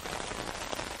Dave,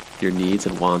 your needs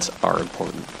and wants are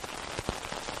important.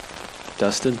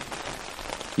 Dustin,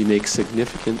 you make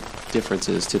significant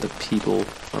differences to the people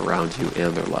around you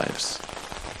and their lives.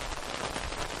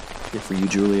 And for you,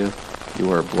 Julia,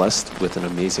 you are blessed with an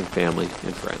amazing family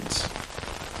and friends.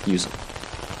 Use them.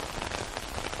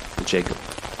 And Jacob,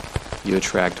 you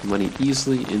attract money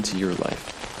easily into your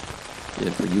life.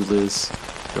 And for you, Liz,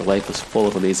 your life is full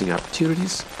of amazing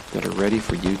opportunities that are ready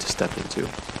for you to step into.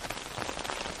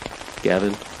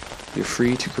 Gavin, you're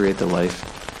free to create the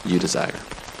life you desire.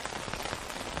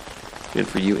 And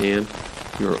for you, Anne,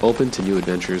 you are open to new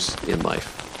adventures in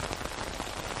life.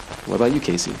 What about you,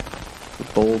 Casey?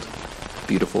 You're bold,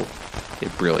 beautiful,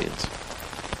 and brilliant.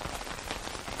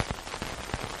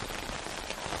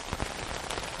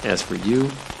 As for you,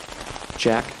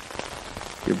 Jack,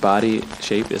 your body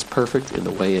shape is perfect in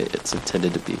the way it's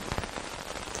intended to be.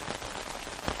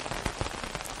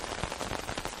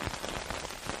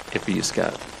 And for you,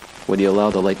 Scott, when you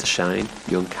allow the light to shine,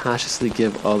 you unconsciously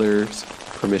give others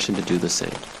permission to do the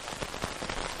same.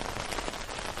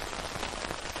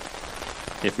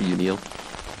 And for you, Neil,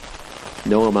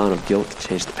 no amount of guilt can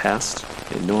change the past,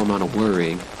 and no amount of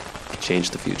worrying can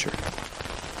change the future.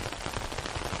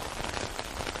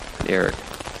 And Eric,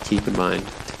 keep in mind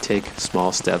to take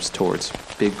small steps towards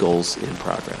big goals in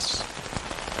progress.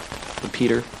 And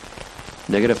Peter,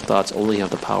 Negative thoughts only have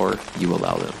the power you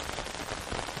allow them.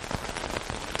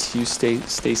 To you,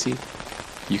 Stacy,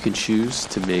 you can choose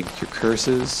to make your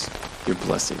curses your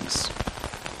blessings.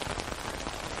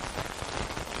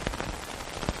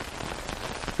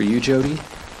 For you, Jody,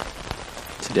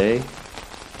 today,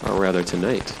 or rather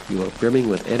tonight, you are brimming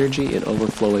with energy and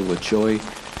overflowing with joy,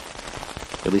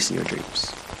 at least in your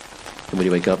dreams. And when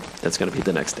you wake up, that's going to be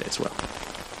the next day as well.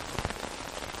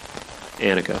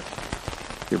 Annika,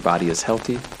 your body is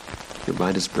healthy, your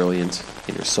mind is brilliant,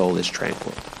 and your soul is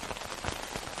tranquil.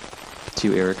 To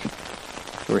you, Eric,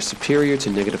 you are superior to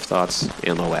negative thoughts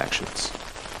and low actions.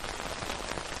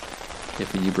 And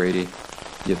for you, Brady,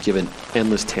 you have given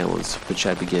endless talents, which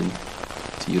I begin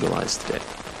to utilize today.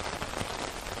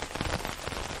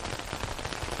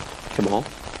 Kamal,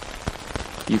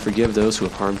 you forgive those who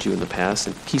have harmed you in the past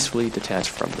and peacefully detach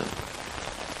from them.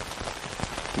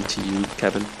 And to you,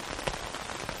 Kevin,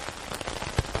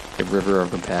 a river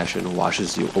of compassion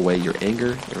washes away your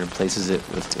anger and replaces it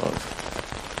with love.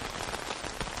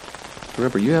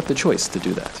 Remember, you have the choice to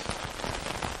do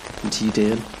that. And to you,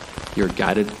 Dan, you're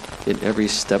guided in every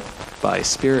step by a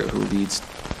spirit who leads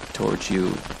towards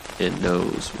you and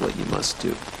knows what you must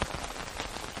do.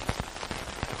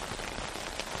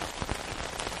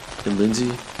 And Lindsay,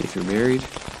 if you're married,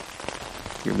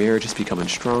 your marriage is becoming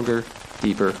stronger,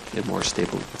 deeper, and more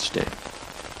stable each day.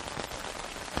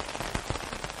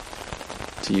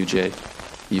 To you, Jay,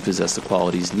 you possess the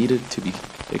qualities needed to be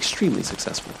extremely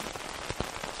successful.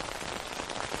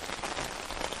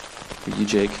 For you,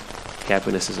 Jake,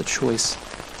 happiness is a choice.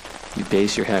 You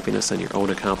base your happiness on your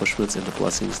own accomplishments and the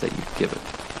blessings that you've given.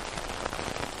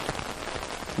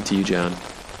 And to you, John,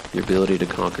 your ability to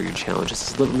conquer your challenges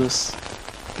is limitless.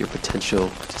 Your potential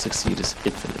to succeed is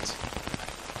infinite.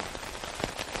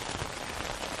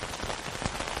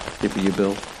 And for you,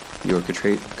 Bill, you are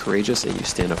courageous and you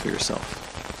stand up for yourself.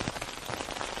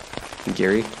 And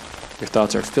Gary, your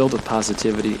thoughts are filled with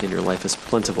positivity and your life is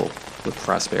plentiful with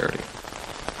prosperity.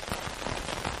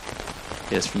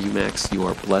 As for you, Max, you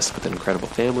are blessed with an incredible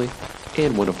family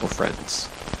and wonderful friends.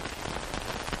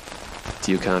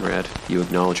 To you, Conrad, you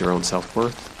acknowledge your own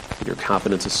self-worth and your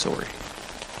confidence is soaring.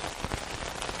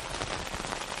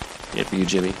 And for you,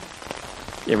 Jimmy,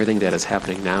 everything that is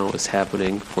happening now is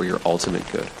happening for your ultimate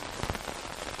good.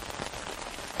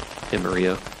 And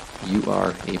Maria, you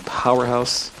are a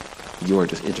powerhouse. You are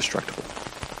just indestructible.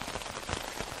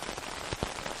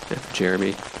 And for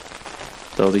Jeremy,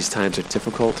 though these times are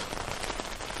difficult,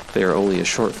 they are only a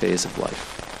short phase of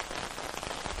life.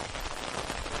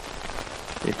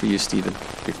 And for you, Stephen,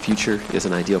 your future is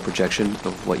an ideal projection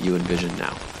of what you envision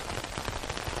now.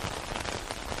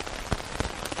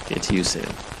 And to you,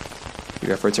 Sam,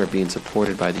 your efforts are being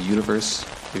supported by the universe.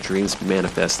 Your dreams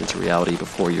manifest into reality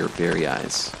before your very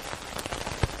eyes.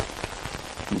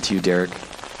 And to you, Derek,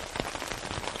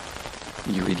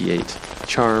 you radiate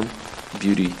charm,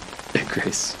 beauty, and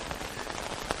grace.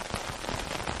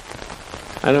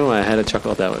 I don't know why I had to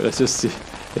chuckle at that way. It's just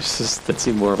that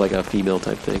seemed more of like a female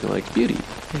type thing, like beauty.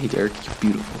 Hey, Derek, you're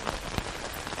beautiful.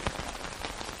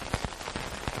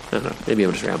 I don't know. Maybe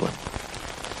I'm just rambling.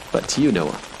 But to you,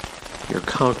 Noah, you're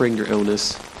conquering your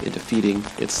illness and defeating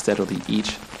it steadily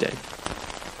each day.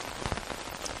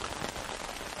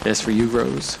 As for you,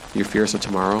 Rose, your fears of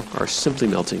tomorrow are simply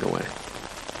melting away.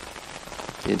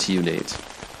 And to you, Nate,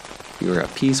 you are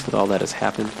at peace with all that has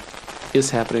happened,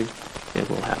 is happening, and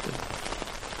will happen.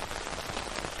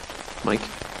 Mike,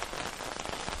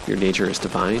 your nature is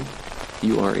divine.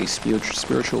 You are a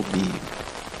spiritual being.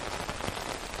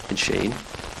 And Shane,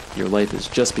 your life is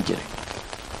just beginning.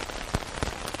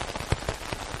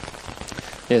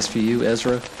 As for you,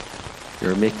 Ezra,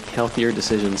 you're making healthier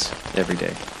decisions every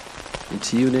day. And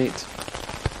to you, Nate,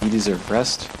 you deserve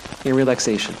rest and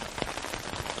relaxation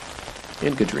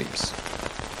and good dreams.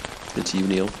 And to you,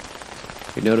 Neil,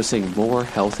 you're noticing more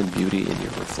health and beauty in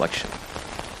your reflection.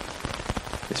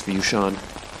 As for you, Sean,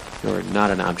 you're not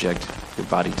an object. Your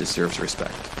body deserves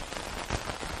respect.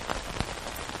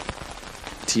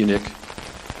 To you, Nick,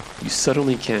 you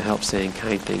suddenly can't help saying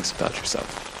kind things about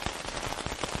yourself.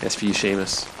 As for you,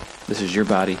 Seamus, this is your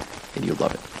body and you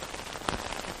love it.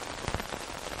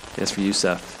 As for you,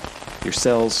 Seth, your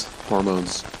cells,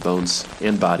 hormones, bones,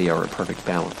 and body are in perfect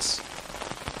balance.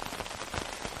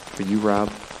 For you, Rob,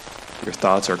 your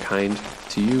thoughts are kind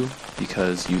to you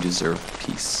because you deserve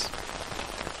peace.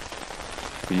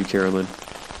 For you, Carolyn,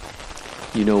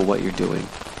 you know what you're doing.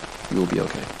 You will be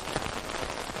okay.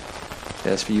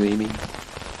 As for you, Amy,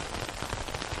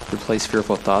 replace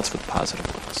fearful thoughts with positive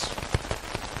ones.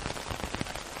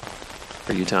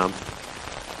 For you, Tom,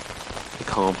 a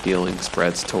calm feeling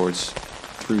spreads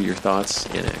through your thoughts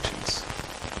and actions.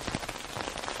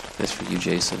 As for you,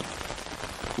 Jason,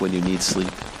 when you need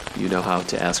sleep, you know how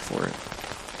to ask for it.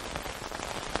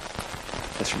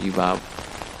 As for you, Bob,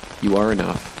 you are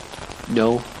enough.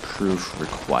 No proof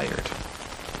required.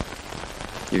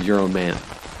 You're your own man.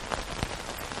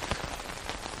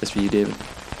 As for you, David,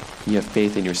 you have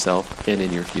faith in yourself and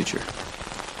in your future.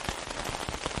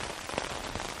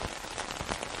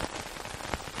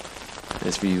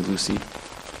 As for you, Lucy,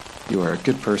 you are a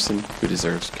good person who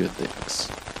deserves good things.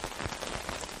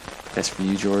 As for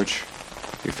you, George,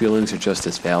 your feelings are just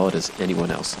as valid as anyone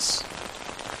else's.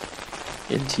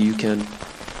 And to you, Ken,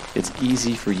 it's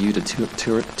easy for you to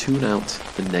tune out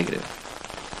the negative.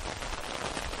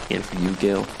 And for you,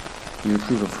 Gail, you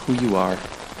approve of who you are.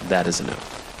 That is enough.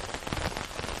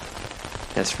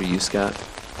 As for you, Scott,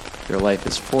 your life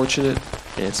is fortunate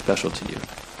and special to you.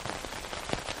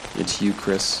 And to you,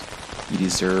 Chris, you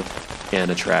deserve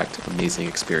and attract amazing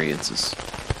experiences.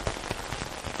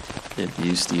 And for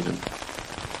you, Stephen,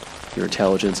 your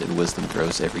intelligence and wisdom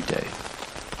grows every day.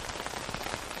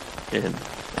 And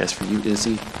as for you,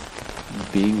 Izzy,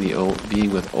 being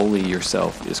with only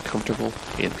yourself is comfortable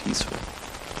and peaceful.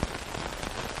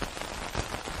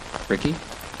 Ricky,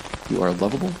 you are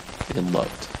lovable and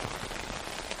loved.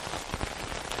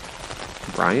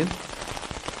 Brian,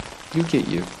 you get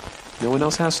you. No one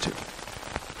else has to.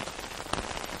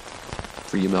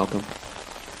 For you, Malcolm,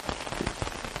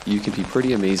 you can be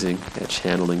pretty amazing at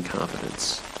channeling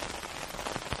confidence.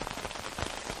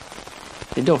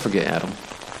 And don't forget, Adam,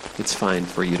 it's fine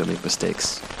for you to make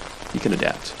mistakes. You can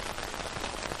adapt.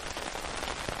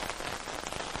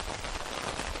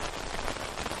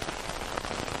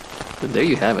 And there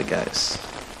you have it, guys.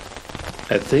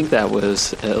 I think that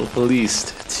was at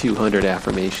least 200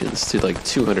 affirmations to like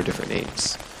 200 different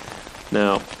names.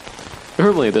 Now,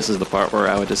 normally this is the part where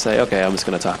I would just say, okay, I'm just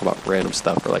going to talk about random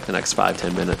stuff for like the next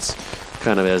 5-10 minutes,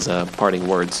 kind of as parting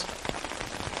words.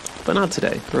 But not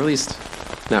today, or at least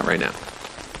not right now.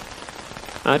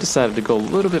 I decided to go a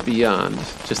little bit beyond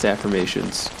just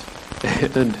affirmations.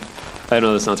 And I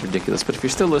know this sounds ridiculous, but if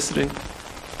you're still listening,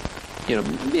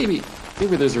 maybe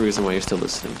there's a reason why you're still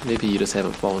listening. Maybe you just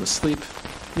haven't fallen asleep.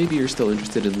 Maybe you're still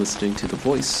interested in listening to my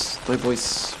voice with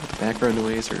the background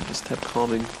noise, or just have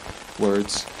calming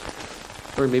words.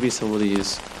 Or maybe some of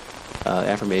these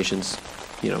affirmations,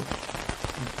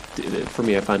 for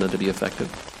me, I find them to be effective.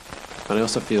 And I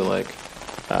also feel like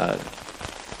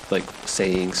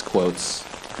sayings, quotes,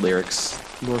 lyrics,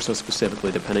 more so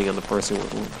specifically, depending on the person,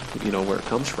 where it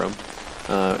comes from,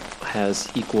 has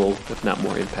equal, if not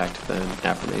more, impact than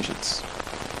affirmations.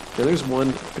 Now, there's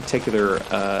one particular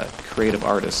creative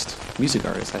artist, music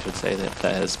artist, I should say, that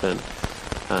has been,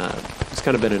 it's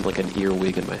kind of been in like an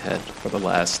earwig in my head for the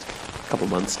last couple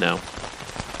months now.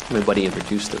 My buddy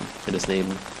introduced him, and his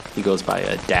name, he goes by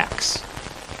Dax.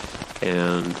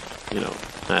 And,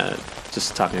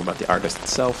 just talking about the artist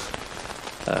itself,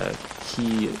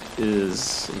 he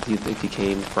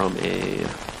came from he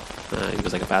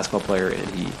was like a basketball player, and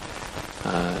he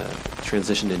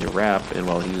transitioned into rap, and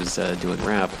while he was doing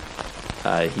rap,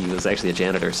 he was actually a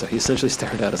janitor, so he essentially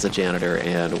started out as a janitor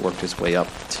and worked his way up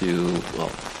to,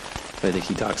 I think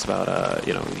he talks about, I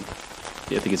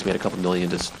think he's made a couple million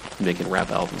just making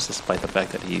rap albums, despite the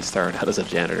fact that he started out as a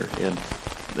janitor. And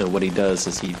what he does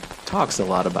is he talks a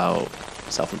lot about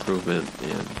self-improvement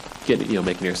and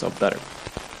making yourself better.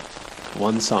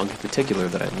 One song in particular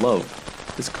that I love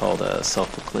is called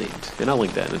Self-Proclaimed, and I'll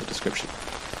link that in the description.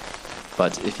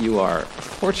 But if you are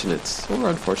fortunate, or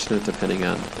unfortunate, depending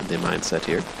on the mindset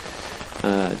here,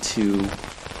 to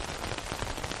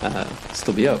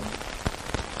still be out,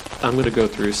 I'm going to go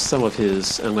through some of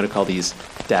his, I'm going to call these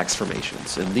Dax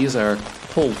formations, and these are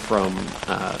pulled from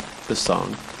this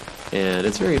song, and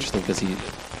it's very interesting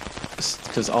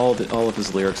because all of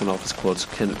his lyrics and all of his quotes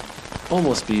can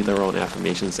almost be their own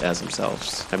affirmations as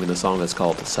themselves. I mean, the song is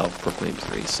called Self-Proclaimed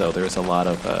 3, so there's a lot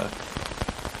of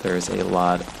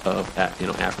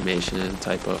affirmation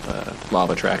type of law of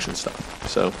attraction stuff.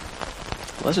 So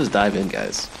let's just dive in,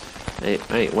 guys. I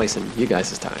ain't wasting you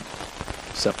guys' time.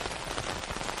 So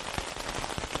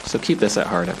keep this at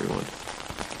heart, everyone.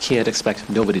 You can't expect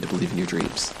nobody to believe in your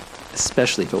dreams,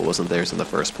 especially if it wasn't theirs in the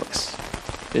first place.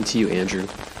 And to you, Andrew,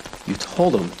 you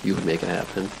told him you would make it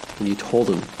happen, and you told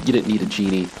him you didn't need a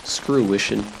genie. Screw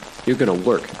wishing. You're gonna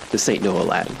work. This ain't no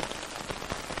Aladdin.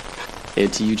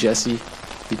 And to you, Jesse,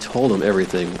 you told him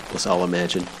everything was all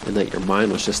imagined, and that your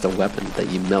mind was just a weapon that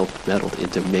you meddled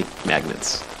into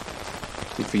magnets.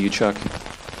 And for you, Chuck,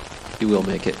 you will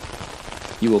make it.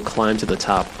 You will climb to the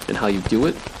top, and how you do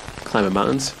it? Climbing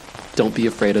mountains? Don't be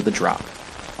afraid of the drop.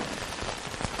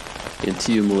 And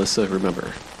to you, Melissa,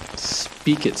 remember,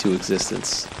 speak it to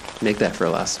existence. Make that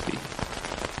philosophy.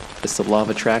 It's the law of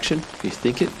attraction. If you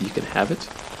think it, you can have it.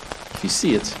 If you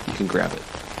see it, you can grab it.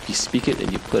 If you speak it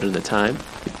and you put in the time,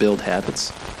 you build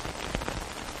habits.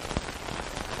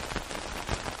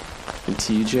 And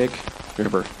to you, Jake,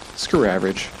 remember, screw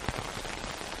average.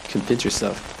 Convince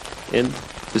yourself, and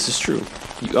this is true,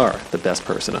 you are the best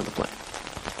person on the planet.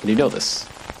 And you know this.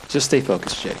 Just stay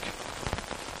focused, Jake.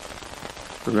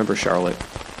 Remember, Charlotte,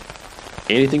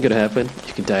 anything could happen.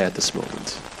 You can die at this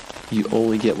moment. You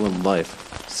only get one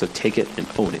life, so take it and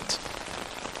own it.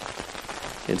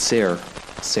 And Sarah,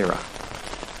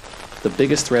 the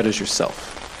biggest threat is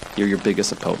yourself. You're your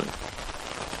biggest opponent.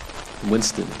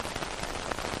 Winston,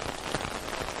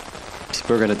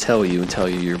 people are going to tell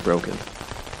you you're broken.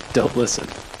 Don't listen.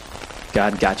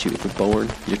 God got you. If you're born,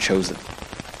 you're chosen.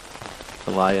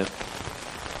 Elia,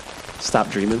 stop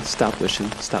dreaming, stop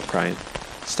wishing, stop crying.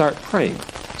 Start praying.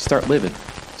 Start living.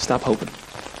 Stop hoping.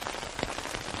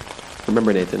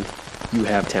 Remember, Nathan, you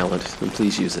have talent, and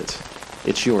please use it.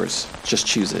 It's yours. Just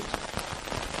choose it.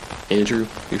 Andrew,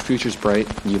 your future's bright,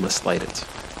 and you must light it.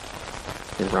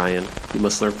 And Ryan, you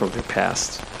must learn from your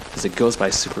past, because it goes by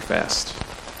super fast.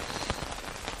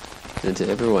 And to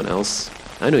everyone else,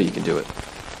 I know you can do it.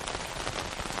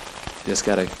 You just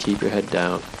gotta keep your head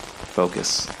down,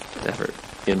 focus, effort,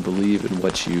 and believe in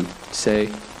what you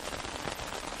say.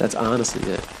 That's honestly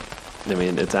it. I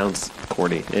mean, it sounds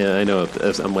corny. Yeah, I know.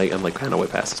 I'm like kind of way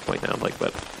past this point now.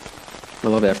 But I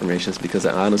love affirmations because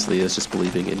it honestly is just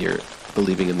believing in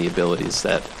the abilities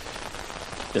that.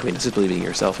 I mean, it's just believing in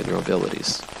yourself and your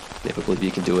abilities. If you believe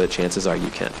you can do it, chances are you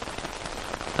can.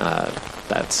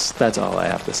 That's all I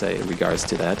have to say in regards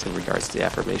to that. In regards to the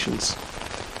affirmations,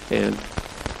 and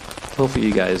hopefully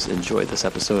you guys enjoyed this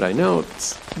episode. I know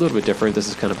it's a little bit different. This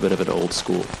is kind of a bit of an old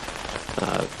school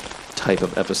type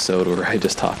of episode where I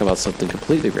just talk about something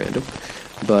completely random.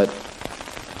 But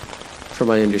from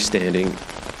my understanding,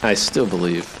 I still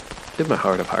believe in my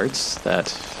heart of hearts that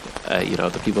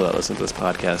the people that listen to this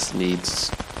podcast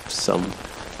needs some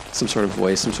sort of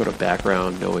voice, some sort of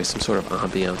background noise, some sort of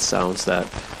ambient sounds that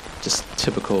just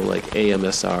typical like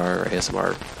AMSR or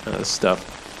ASMR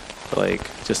stuff, like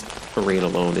just a rain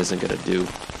alone isn't going to do.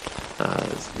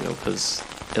 Because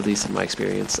at least in my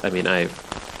experience, I mean, I've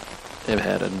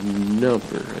had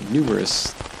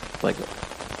numerous like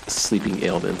sleeping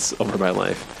ailments over my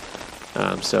life.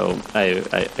 So I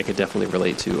could definitely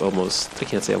relate to I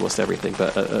can't say almost everything,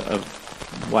 but a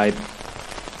wide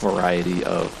variety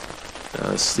of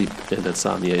sleep and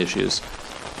insomnia issues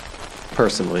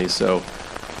personally. So,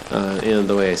 and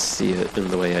the way I see it and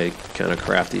the way I kind of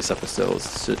craft these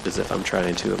episodes is if I'm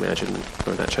trying to imagine,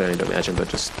 or not trying to imagine, but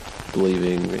just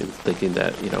believing and thinking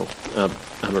that,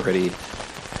 I'm already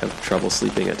have trouble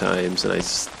sleeping at times, and I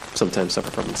sometimes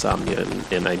suffer from insomnia,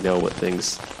 and I know what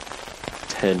things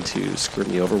tend to screw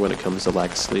me over when it comes to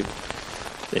lack of sleep,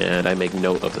 and I make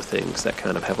note of the things that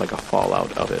kind of have like a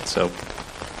fallout of it. So,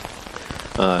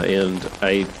 and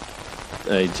I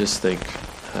just think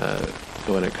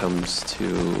when it comes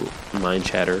to mind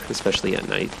chatter, especially at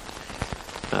night,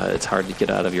 it's hard to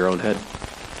get out of your own head,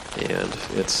 and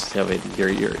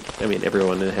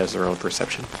everyone has their own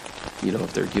perception,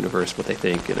 of their universe, what they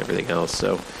think, and everything else.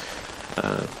 So,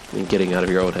 and getting out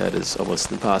of your own head is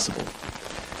almost impossible.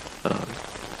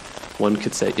 One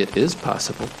could say it is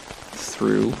possible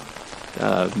through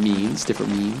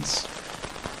different means.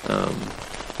 I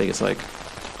think it's like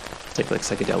take like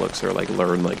psychedelics or like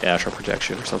learn like astral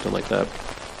projection or something like that,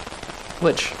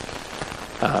 which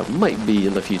might be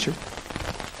in the future.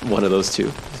 One of those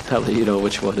two. I'll let you know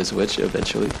which one is which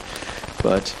eventually.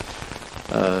 But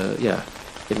yeah,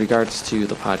 in regards to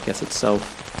the podcast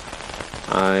itself,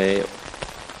 I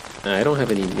don't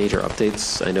have any major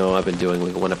updates. I know I've been doing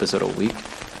like one episode a week,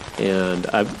 and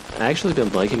I've actually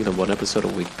been liking the one episode a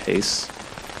week pace,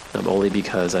 only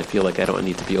because I feel like I don't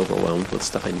need to be overwhelmed with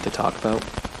stuff I need to talk about.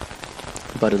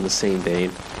 But in the same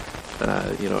vein,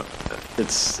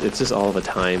 it's just all of a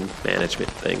time management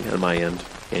thing on my end,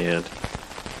 and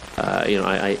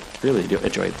I really do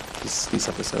enjoy these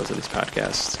episodes of these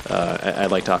podcasts. I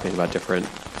like talking about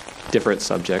different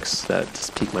subjects that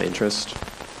just pique my interest.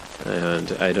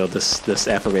 And I know this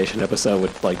affirmation episode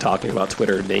with like talking about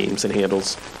Twitter names and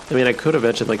handles. I mean, I could have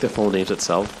mentioned like the full names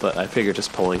itself, but I figured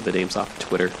just pulling the names off of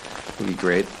Twitter would be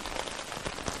great.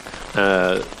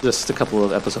 Just a couple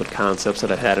of episode concepts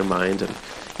that I had in mind, and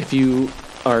if you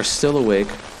are still awake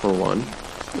for one,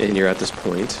 and you're at this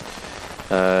point,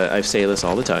 I say this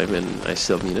all the time, and I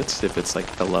still mean it. If it's like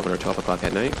 11 or 12 o'clock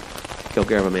at night, go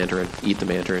grab a mandarin, eat the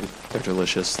mandarin. They're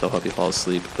delicious. They'll help you fall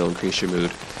asleep. They'll increase your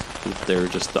mood. They're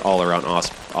just the all-around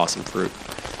awesome fruit.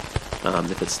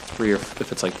 If it's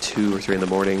if it's like 2 or 3 in the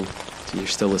morning, you're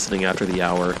still listening after the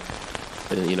hour.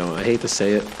 And, I hate to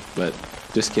say it, but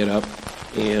just get up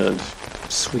and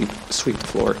sweep the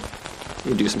floor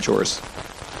and do some chores.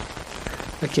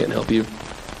 I can't help you.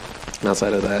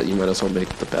 Outside of that, you might as well make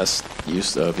the best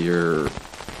use of your,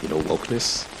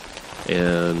 wokeness.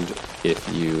 And if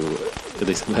you, at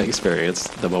least in my experience,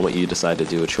 the moment you decide to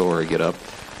do a chore or get up,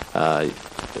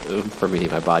 for me,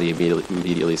 my body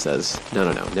immediately says,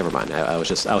 no, never mind. I was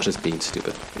just being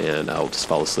stupid, and I'll just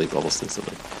fall asleep almost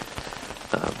instantly.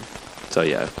 So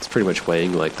yeah, it's pretty much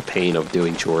weighing like the pain of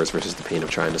doing chores versus the pain of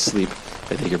trying to sleep.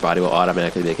 I think your body will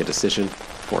automatically make a decision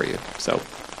for you. So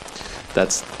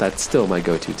that's still my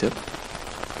go-to tip.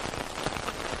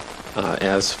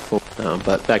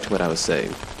 But back to what I was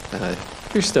saying.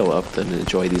 If you're still up, then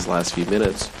enjoy these last few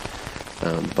minutes.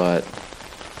 But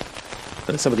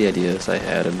some of the ideas I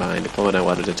had in mind, one I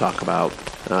wanted to talk about,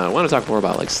 I want to talk more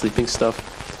about like sleeping stuff,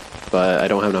 but I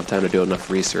don't have enough time to do enough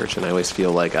research, and I always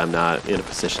feel like I'm not in a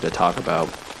position to talk about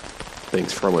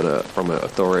things from an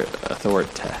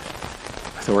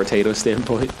authoritative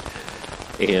standpoint.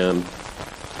 And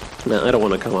I don't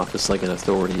want to come off as like an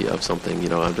authority of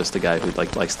something. I'm just a guy who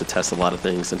likes to test a lot of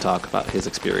things and talk about his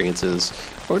experiences,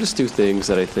 or just do things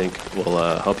that I think will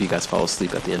help you guys fall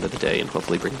asleep at the end of the day and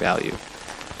hopefully bring value.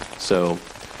 So,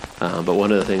 but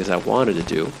one of the things I wanted to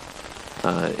do,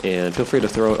 and feel free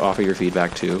to offer your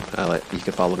feedback too. You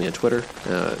can follow me on Twitter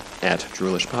at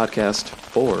DrewlishPodcast,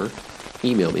 or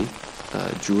email me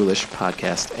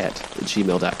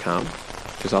drewlishpodcast@gmail.com.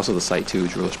 There's also the site too,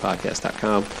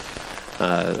 drewlishpodcast.com.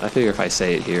 I figure if I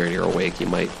say it here and you're awake, you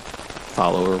might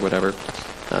follow or whatever.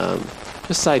 Just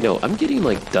a side note, I'm getting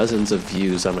like dozens of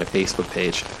views on my Facebook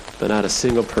page, but not a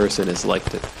single person has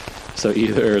liked it. So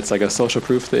either it's like a social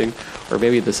proof thing, or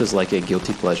maybe this is like a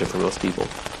guilty pleasure for most people.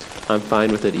 I'm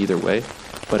fine with it either way,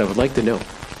 but I would like to know.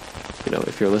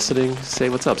 If you're listening, say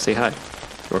what's up, say hi,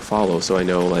 or follow, so I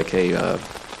know like, hey,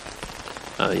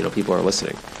 people are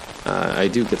listening. I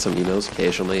do get some emails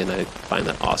occasionally, and I find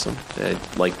that awesome. I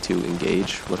like to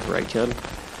engage whenever I can,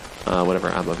 whenever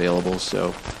I'm available.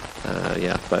 So,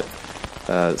 yeah. But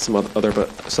some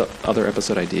other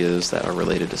episode ideas that are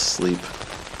related to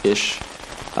sleep-ish.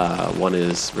 One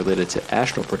is related to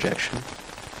astral projection.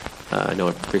 I know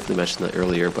I briefly mentioned that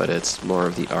earlier, but it's more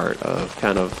of the art of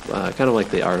kind of like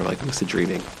the art of like lucid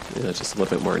dreaming. Just a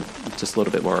little bit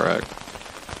more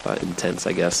intense,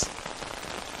 I guess.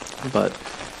 But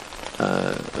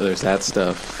there's that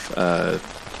stuff.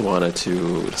 Wanted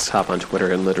to just hop on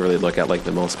Twitter and literally look at like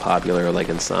the most popular like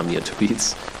insomnia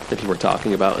tweets that people are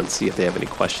talking about and see if they have any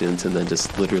questions, and then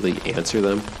just literally answer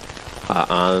them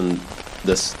on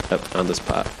this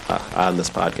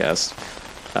podcast.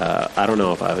 I don't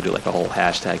know if I would do like a whole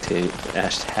hashtag thing,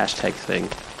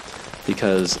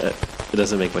 because it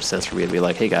doesn't make much sense for me to be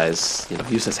like, hey guys,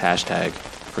 use this hashtag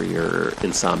for your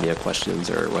insomnia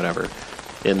questions or whatever,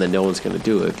 and then no one's going to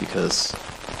do it because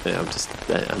I'm just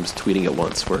tweeting it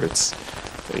once where it's,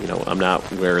 I'm not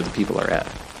where the people are at.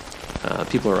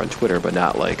 People are on Twitter, but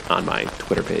not like on my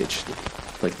Twitter page,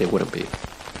 like they wouldn't be.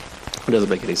 It doesn't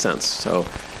make any sense. So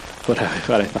what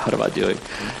I thought about doing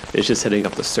is just hitting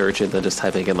up the search and then just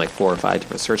typing in like 4 or 5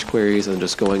 different search queries and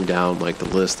just going down like the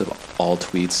list of all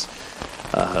tweets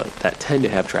that tend to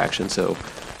have traction. So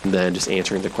then just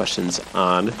answering the questions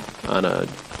on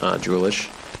Drewlish,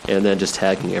 and then just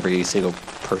tagging every single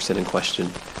person in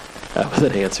question with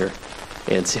an answer,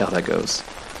 and see how that goes.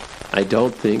 I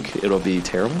don't think it'll be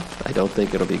terrible. I don't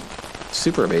think it'll be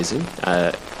super amazing.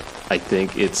 I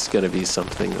think it's going to be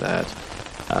something that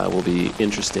will be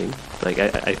interesting. Like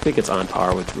I think it's on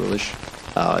par with Drewlish,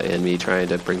 and me trying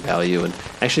to bring value and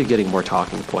actually getting more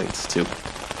talking points too.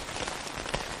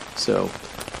 So,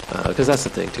 because that's the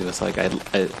thing too. It's like I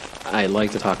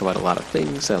like to talk about a lot of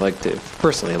things. I like to hear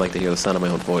the sound of my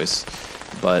own voice,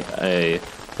 but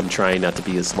I'm trying not to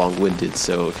be as long-winded.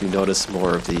 So if you notice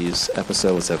more of these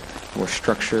episodes have more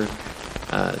structure,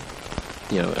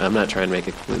 I'm not trying to make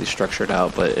it completely structured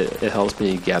out, but it helps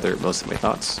me gather most of my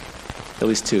thoughts, at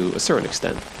least to a certain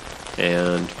extent.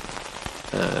 And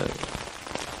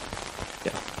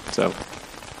so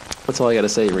that's all I got to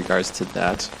say in regards to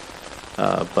that.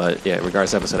 But yeah, in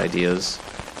regards to episode ideas,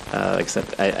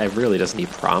 except I really doesn't need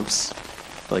prompts.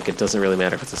 Like, it doesn't really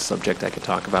matter if it's a subject I could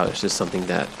talk about. It's just something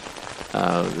that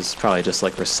this is probably just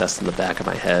like recessed in the back of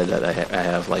my head that I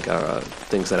have like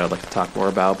things that I'd like to talk more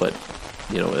about, but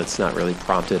it's not really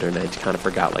prompted, and I kind of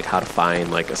forgot like how to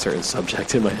find like a certain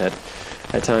subject in my head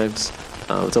at times.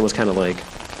 It's almost kind of like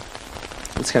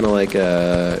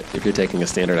if you're taking a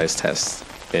standardized test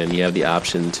and you have the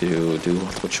option to do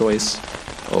multiple choice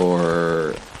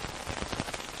or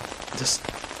just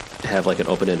have like an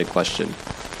open-ended question.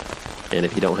 And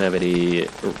if you don't have any,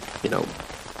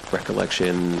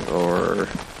 recollection or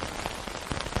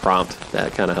prompt,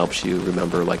 that kind of helps you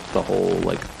remember like the whole,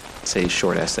 like, say,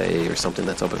 short essay or something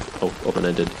that's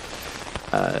open-ended.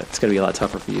 It's going to be a lot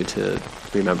tougher for you to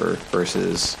remember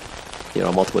versus,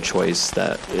 a multiple choice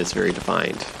that is very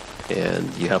defined.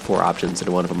 And you have 4 options,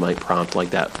 and one of them might prompt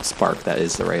like that spark that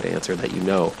is the right answer that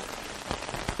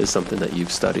is something that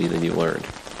you've studied and you learned.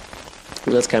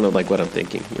 And that's kind of like what I'm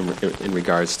thinking in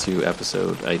regards to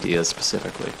episode ideas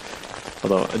specifically.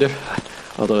 Although it is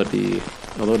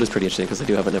pretty interesting because I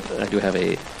do have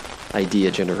a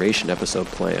idea generation episode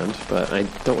planned, but I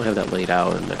don't have that laid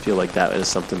out, and I feel like that is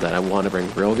something that I want to bring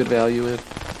real good value in.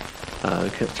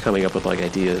 Coming up with like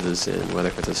ideas, and whether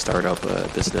it's a startup,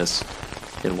 business,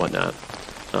 and whatnot.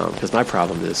 Because my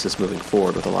problem is just moving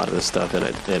forward with a lot of this stuff, and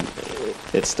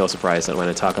it's no surprise that when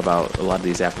I talk about a lot of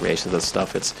these affirmations and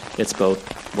stuff, it's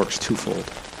both works twofold.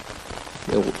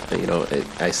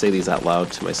 I say these out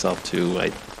loud to myself too.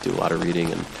 I do a lot of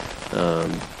reading, and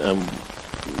I'm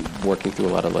working through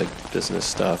a lot of like business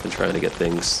stuff and trying to get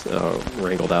things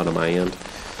wrangled out on my end.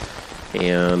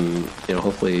 And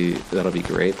hopefully that'll be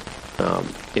great.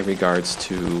 In regards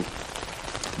to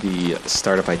the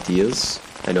startup ideas,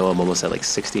 I know I'm almost at like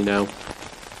 60 now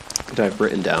that I've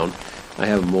written down. I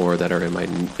have more that are in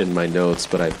my notes,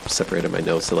 but I've separated my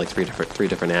notes to like three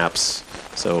different apps.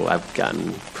 So I've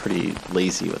gotten pretty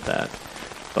lazy with that.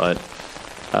 But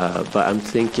I'm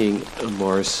thinking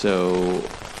more so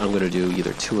I'm going to do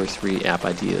either 2 or 3 app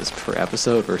ideas per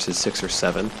episode versus 6 or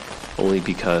 7, only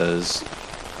because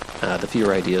the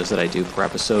fewer ideas that I do per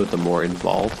episode, the more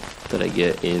involved that I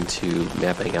get into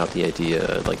mapping out the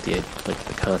idea, like the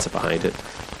concept behind it.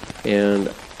 And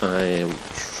I'm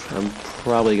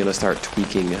probably going to start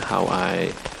tweaking how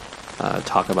I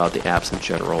talk about the apps in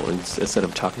general. Instead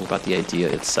of talking about the idea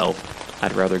itself,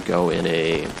 I'd rather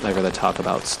talk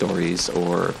about stories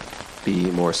or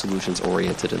be more solutions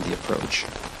oriented in the approach.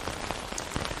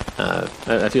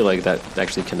 I feel like that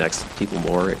actually connects people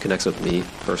more. It connects with me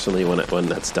personally when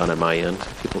that's done on my end.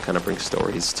 People kind of bring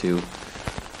stories to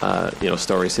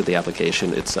the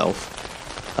application itself.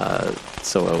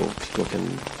 So people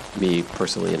can, me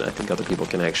personally, and I think other people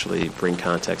can actually bring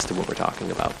context to what we're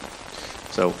talking about.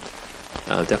 So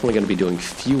definitely going to be doing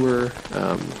fewer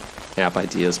app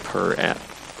ideas per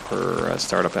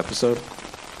startup episode.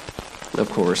 Of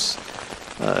course,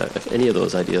 if any of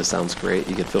those ideas sounds great,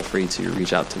 you can feel free to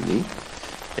reach out to me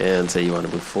and say you want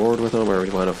to move forward with them, or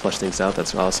you want to flesh things out.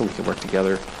 That's awesome. We can work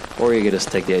together. Or you can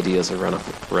just take the ideas and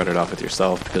run it off with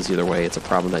yourself, because either way, it's a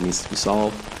problem that needs to be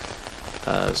solved.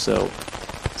 So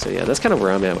yeah, that's kind of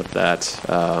where I'm at with that.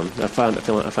 I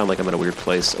found like I'm in a weird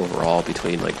place overall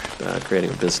between like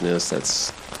creating a business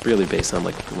that's really based on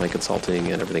like my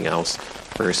consulting and everything else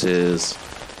versus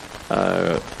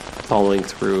following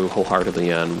through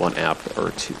wholeheartedly on one app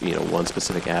or two, one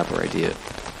specific app or idea.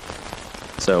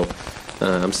 So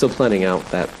I'm still planning out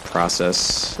that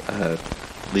process.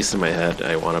 At least in my head,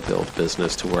 I want to build a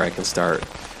business to where I can start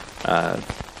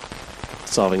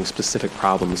solving specific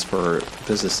problems for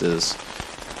businesses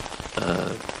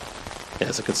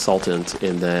as a consultant,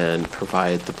 and then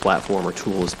provide the platform or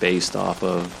tools based off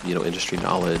of industry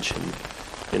knowledge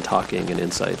and talking and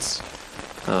insights.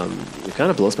 It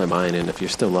kind of blows my mind, and if you're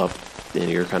still up and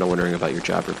you're kind of wondering about your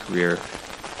job or career,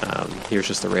 here's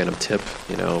just a random tip,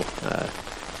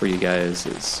 for you guys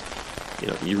is,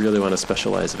 you really want to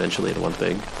specialize eventually in one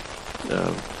thing.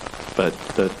 But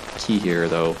the key here,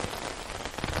 though,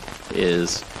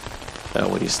 is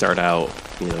when you start out,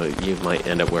 you might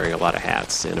end up wearing a lot of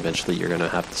hats, and eventually you're going to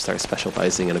have to start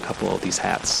specializing in a couple of these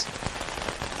hats.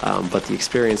 But the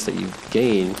experience that you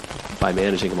gain by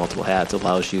managing multiple hats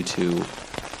allows you to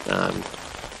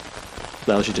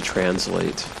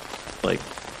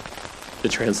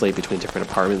translate between different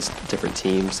departments, different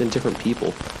teams, and different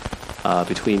people,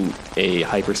 between a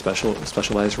hyper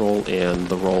specialized role and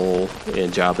the role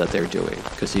and job that they're doing,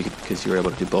 because you're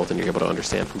able to do both and you're able to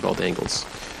understand from both angles.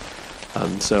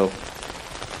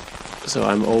 So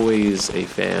I'm always a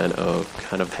fan of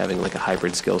kind of having like a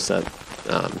hybrid skill set.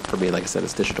 For me, like I said,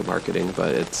 it's digital marketing,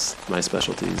 but my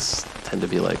specialties tend to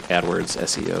be like AdWords,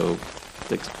 SEO,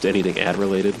 like anything ad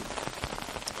related.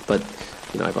 But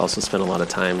I've also spent a lot of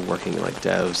time working like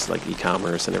devs, like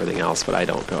e-commerce and everything else. But I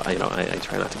don't go. I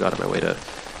try not to go out of my way to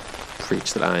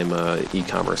preach that I'm a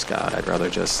e-commerce god. I'd rather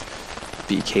just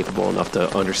be capable enough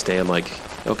to understand, like,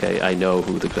 okay, I know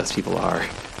who the best people are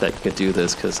that can do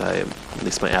this, because at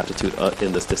least my aptitude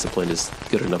in this discipline is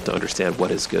good enough to understand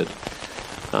what is good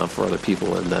for other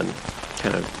people, and then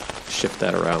kind of shift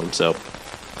that around. So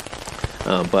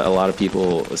But a lot of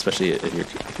people, especially if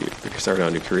you're starting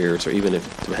out your careers, or even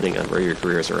if depending on where your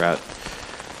careers are at,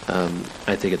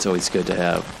 I think it's always good to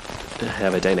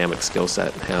have a dynamic skill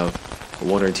set, have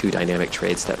one or two dynamic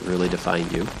traits that really define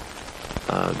you.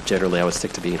 Generally, I would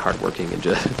stick to being hardworking, and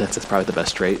that's probably the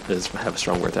best trait, is have a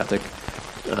strong work ethic,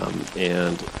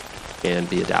 and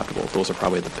be adaptable. Those are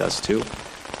probably the best two.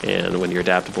 And when you're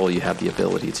adaptable, you have the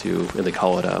ability to, and they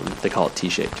call it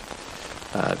T-shaped.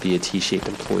 Be a T-shaped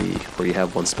employee, where you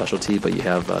have one specialty, but you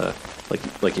have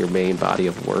like your main body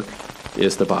of work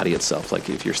is the body itself. Like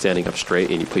if you're standing up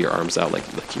straight and you put your arms out like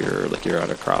you're on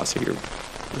a cross, or you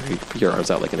put your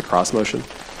arms out like in a cross motion,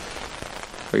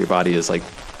 or your body is like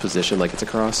positioned like it's a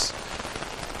cross.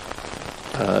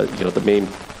 The main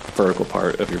vertical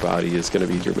part of your body is going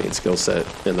to be your main skill set,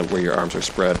 and where your arms are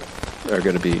spread are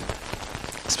going to be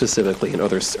specifically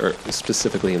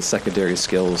in secondary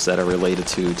skills that are related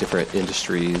to different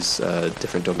industries,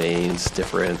 different domains,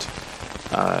 different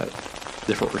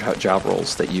job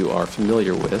roles that you are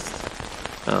familiar with,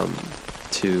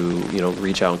 to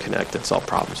reach out and connect and solve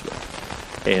problems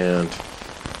with. And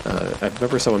I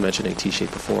remember someone mentioning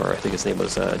T-Shape before. I think his name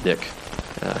was Nick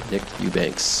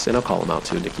Eubanks, and I'll call him out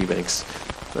too. Nick Eubanks,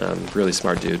 really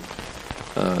smart dude.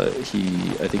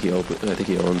 I think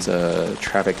he owns a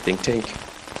traffic think tank,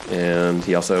 and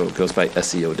he also goes by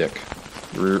SEO Dick.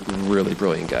 Really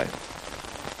brilliant guy.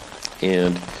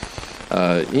 And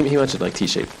he mentioned like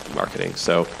T-shaped marketing,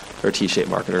 or T-shaped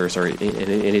marketers, or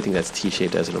anything that's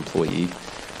T-shaped as an employee.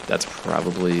 That's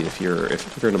probably, if you're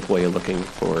an employee looking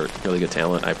for really good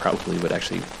talent, I probably would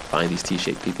actually find these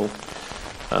T-shaped people.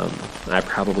 I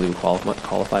probably would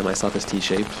qualify myself as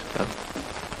T-shaped,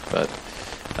 but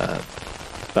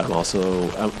I'm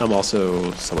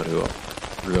also someone who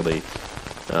really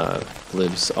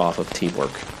lives off of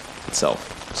teamwork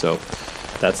itself. So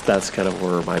that's kind of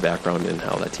where my background and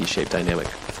how that T-shaped dynamic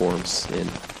forms in.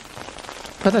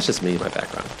 But that's just me, my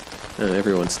background.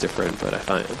 Everyone's different, but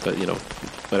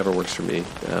whatever works for me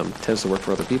tends to work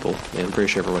for other people, and I'm pretty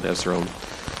sure everyone has their own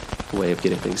way of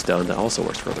getting things done that also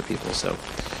works for other people. So,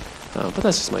 but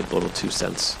that's just my little 2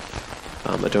 cents.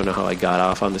 I don't know how I got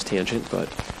off on this tangent, but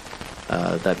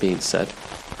that being said,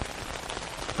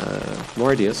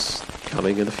 more ideas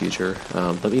coming in the future.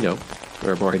 Let me know.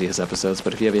 There are more ideas episodes,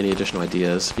 but if you have any additional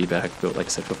ideas, feedback, like I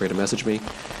said, feel free to message me.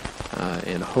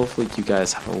 And hopefully you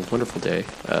guys have a wonderful day.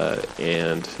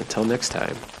 And until next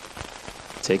time,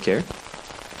 take care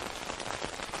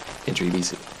and dream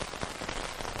easy.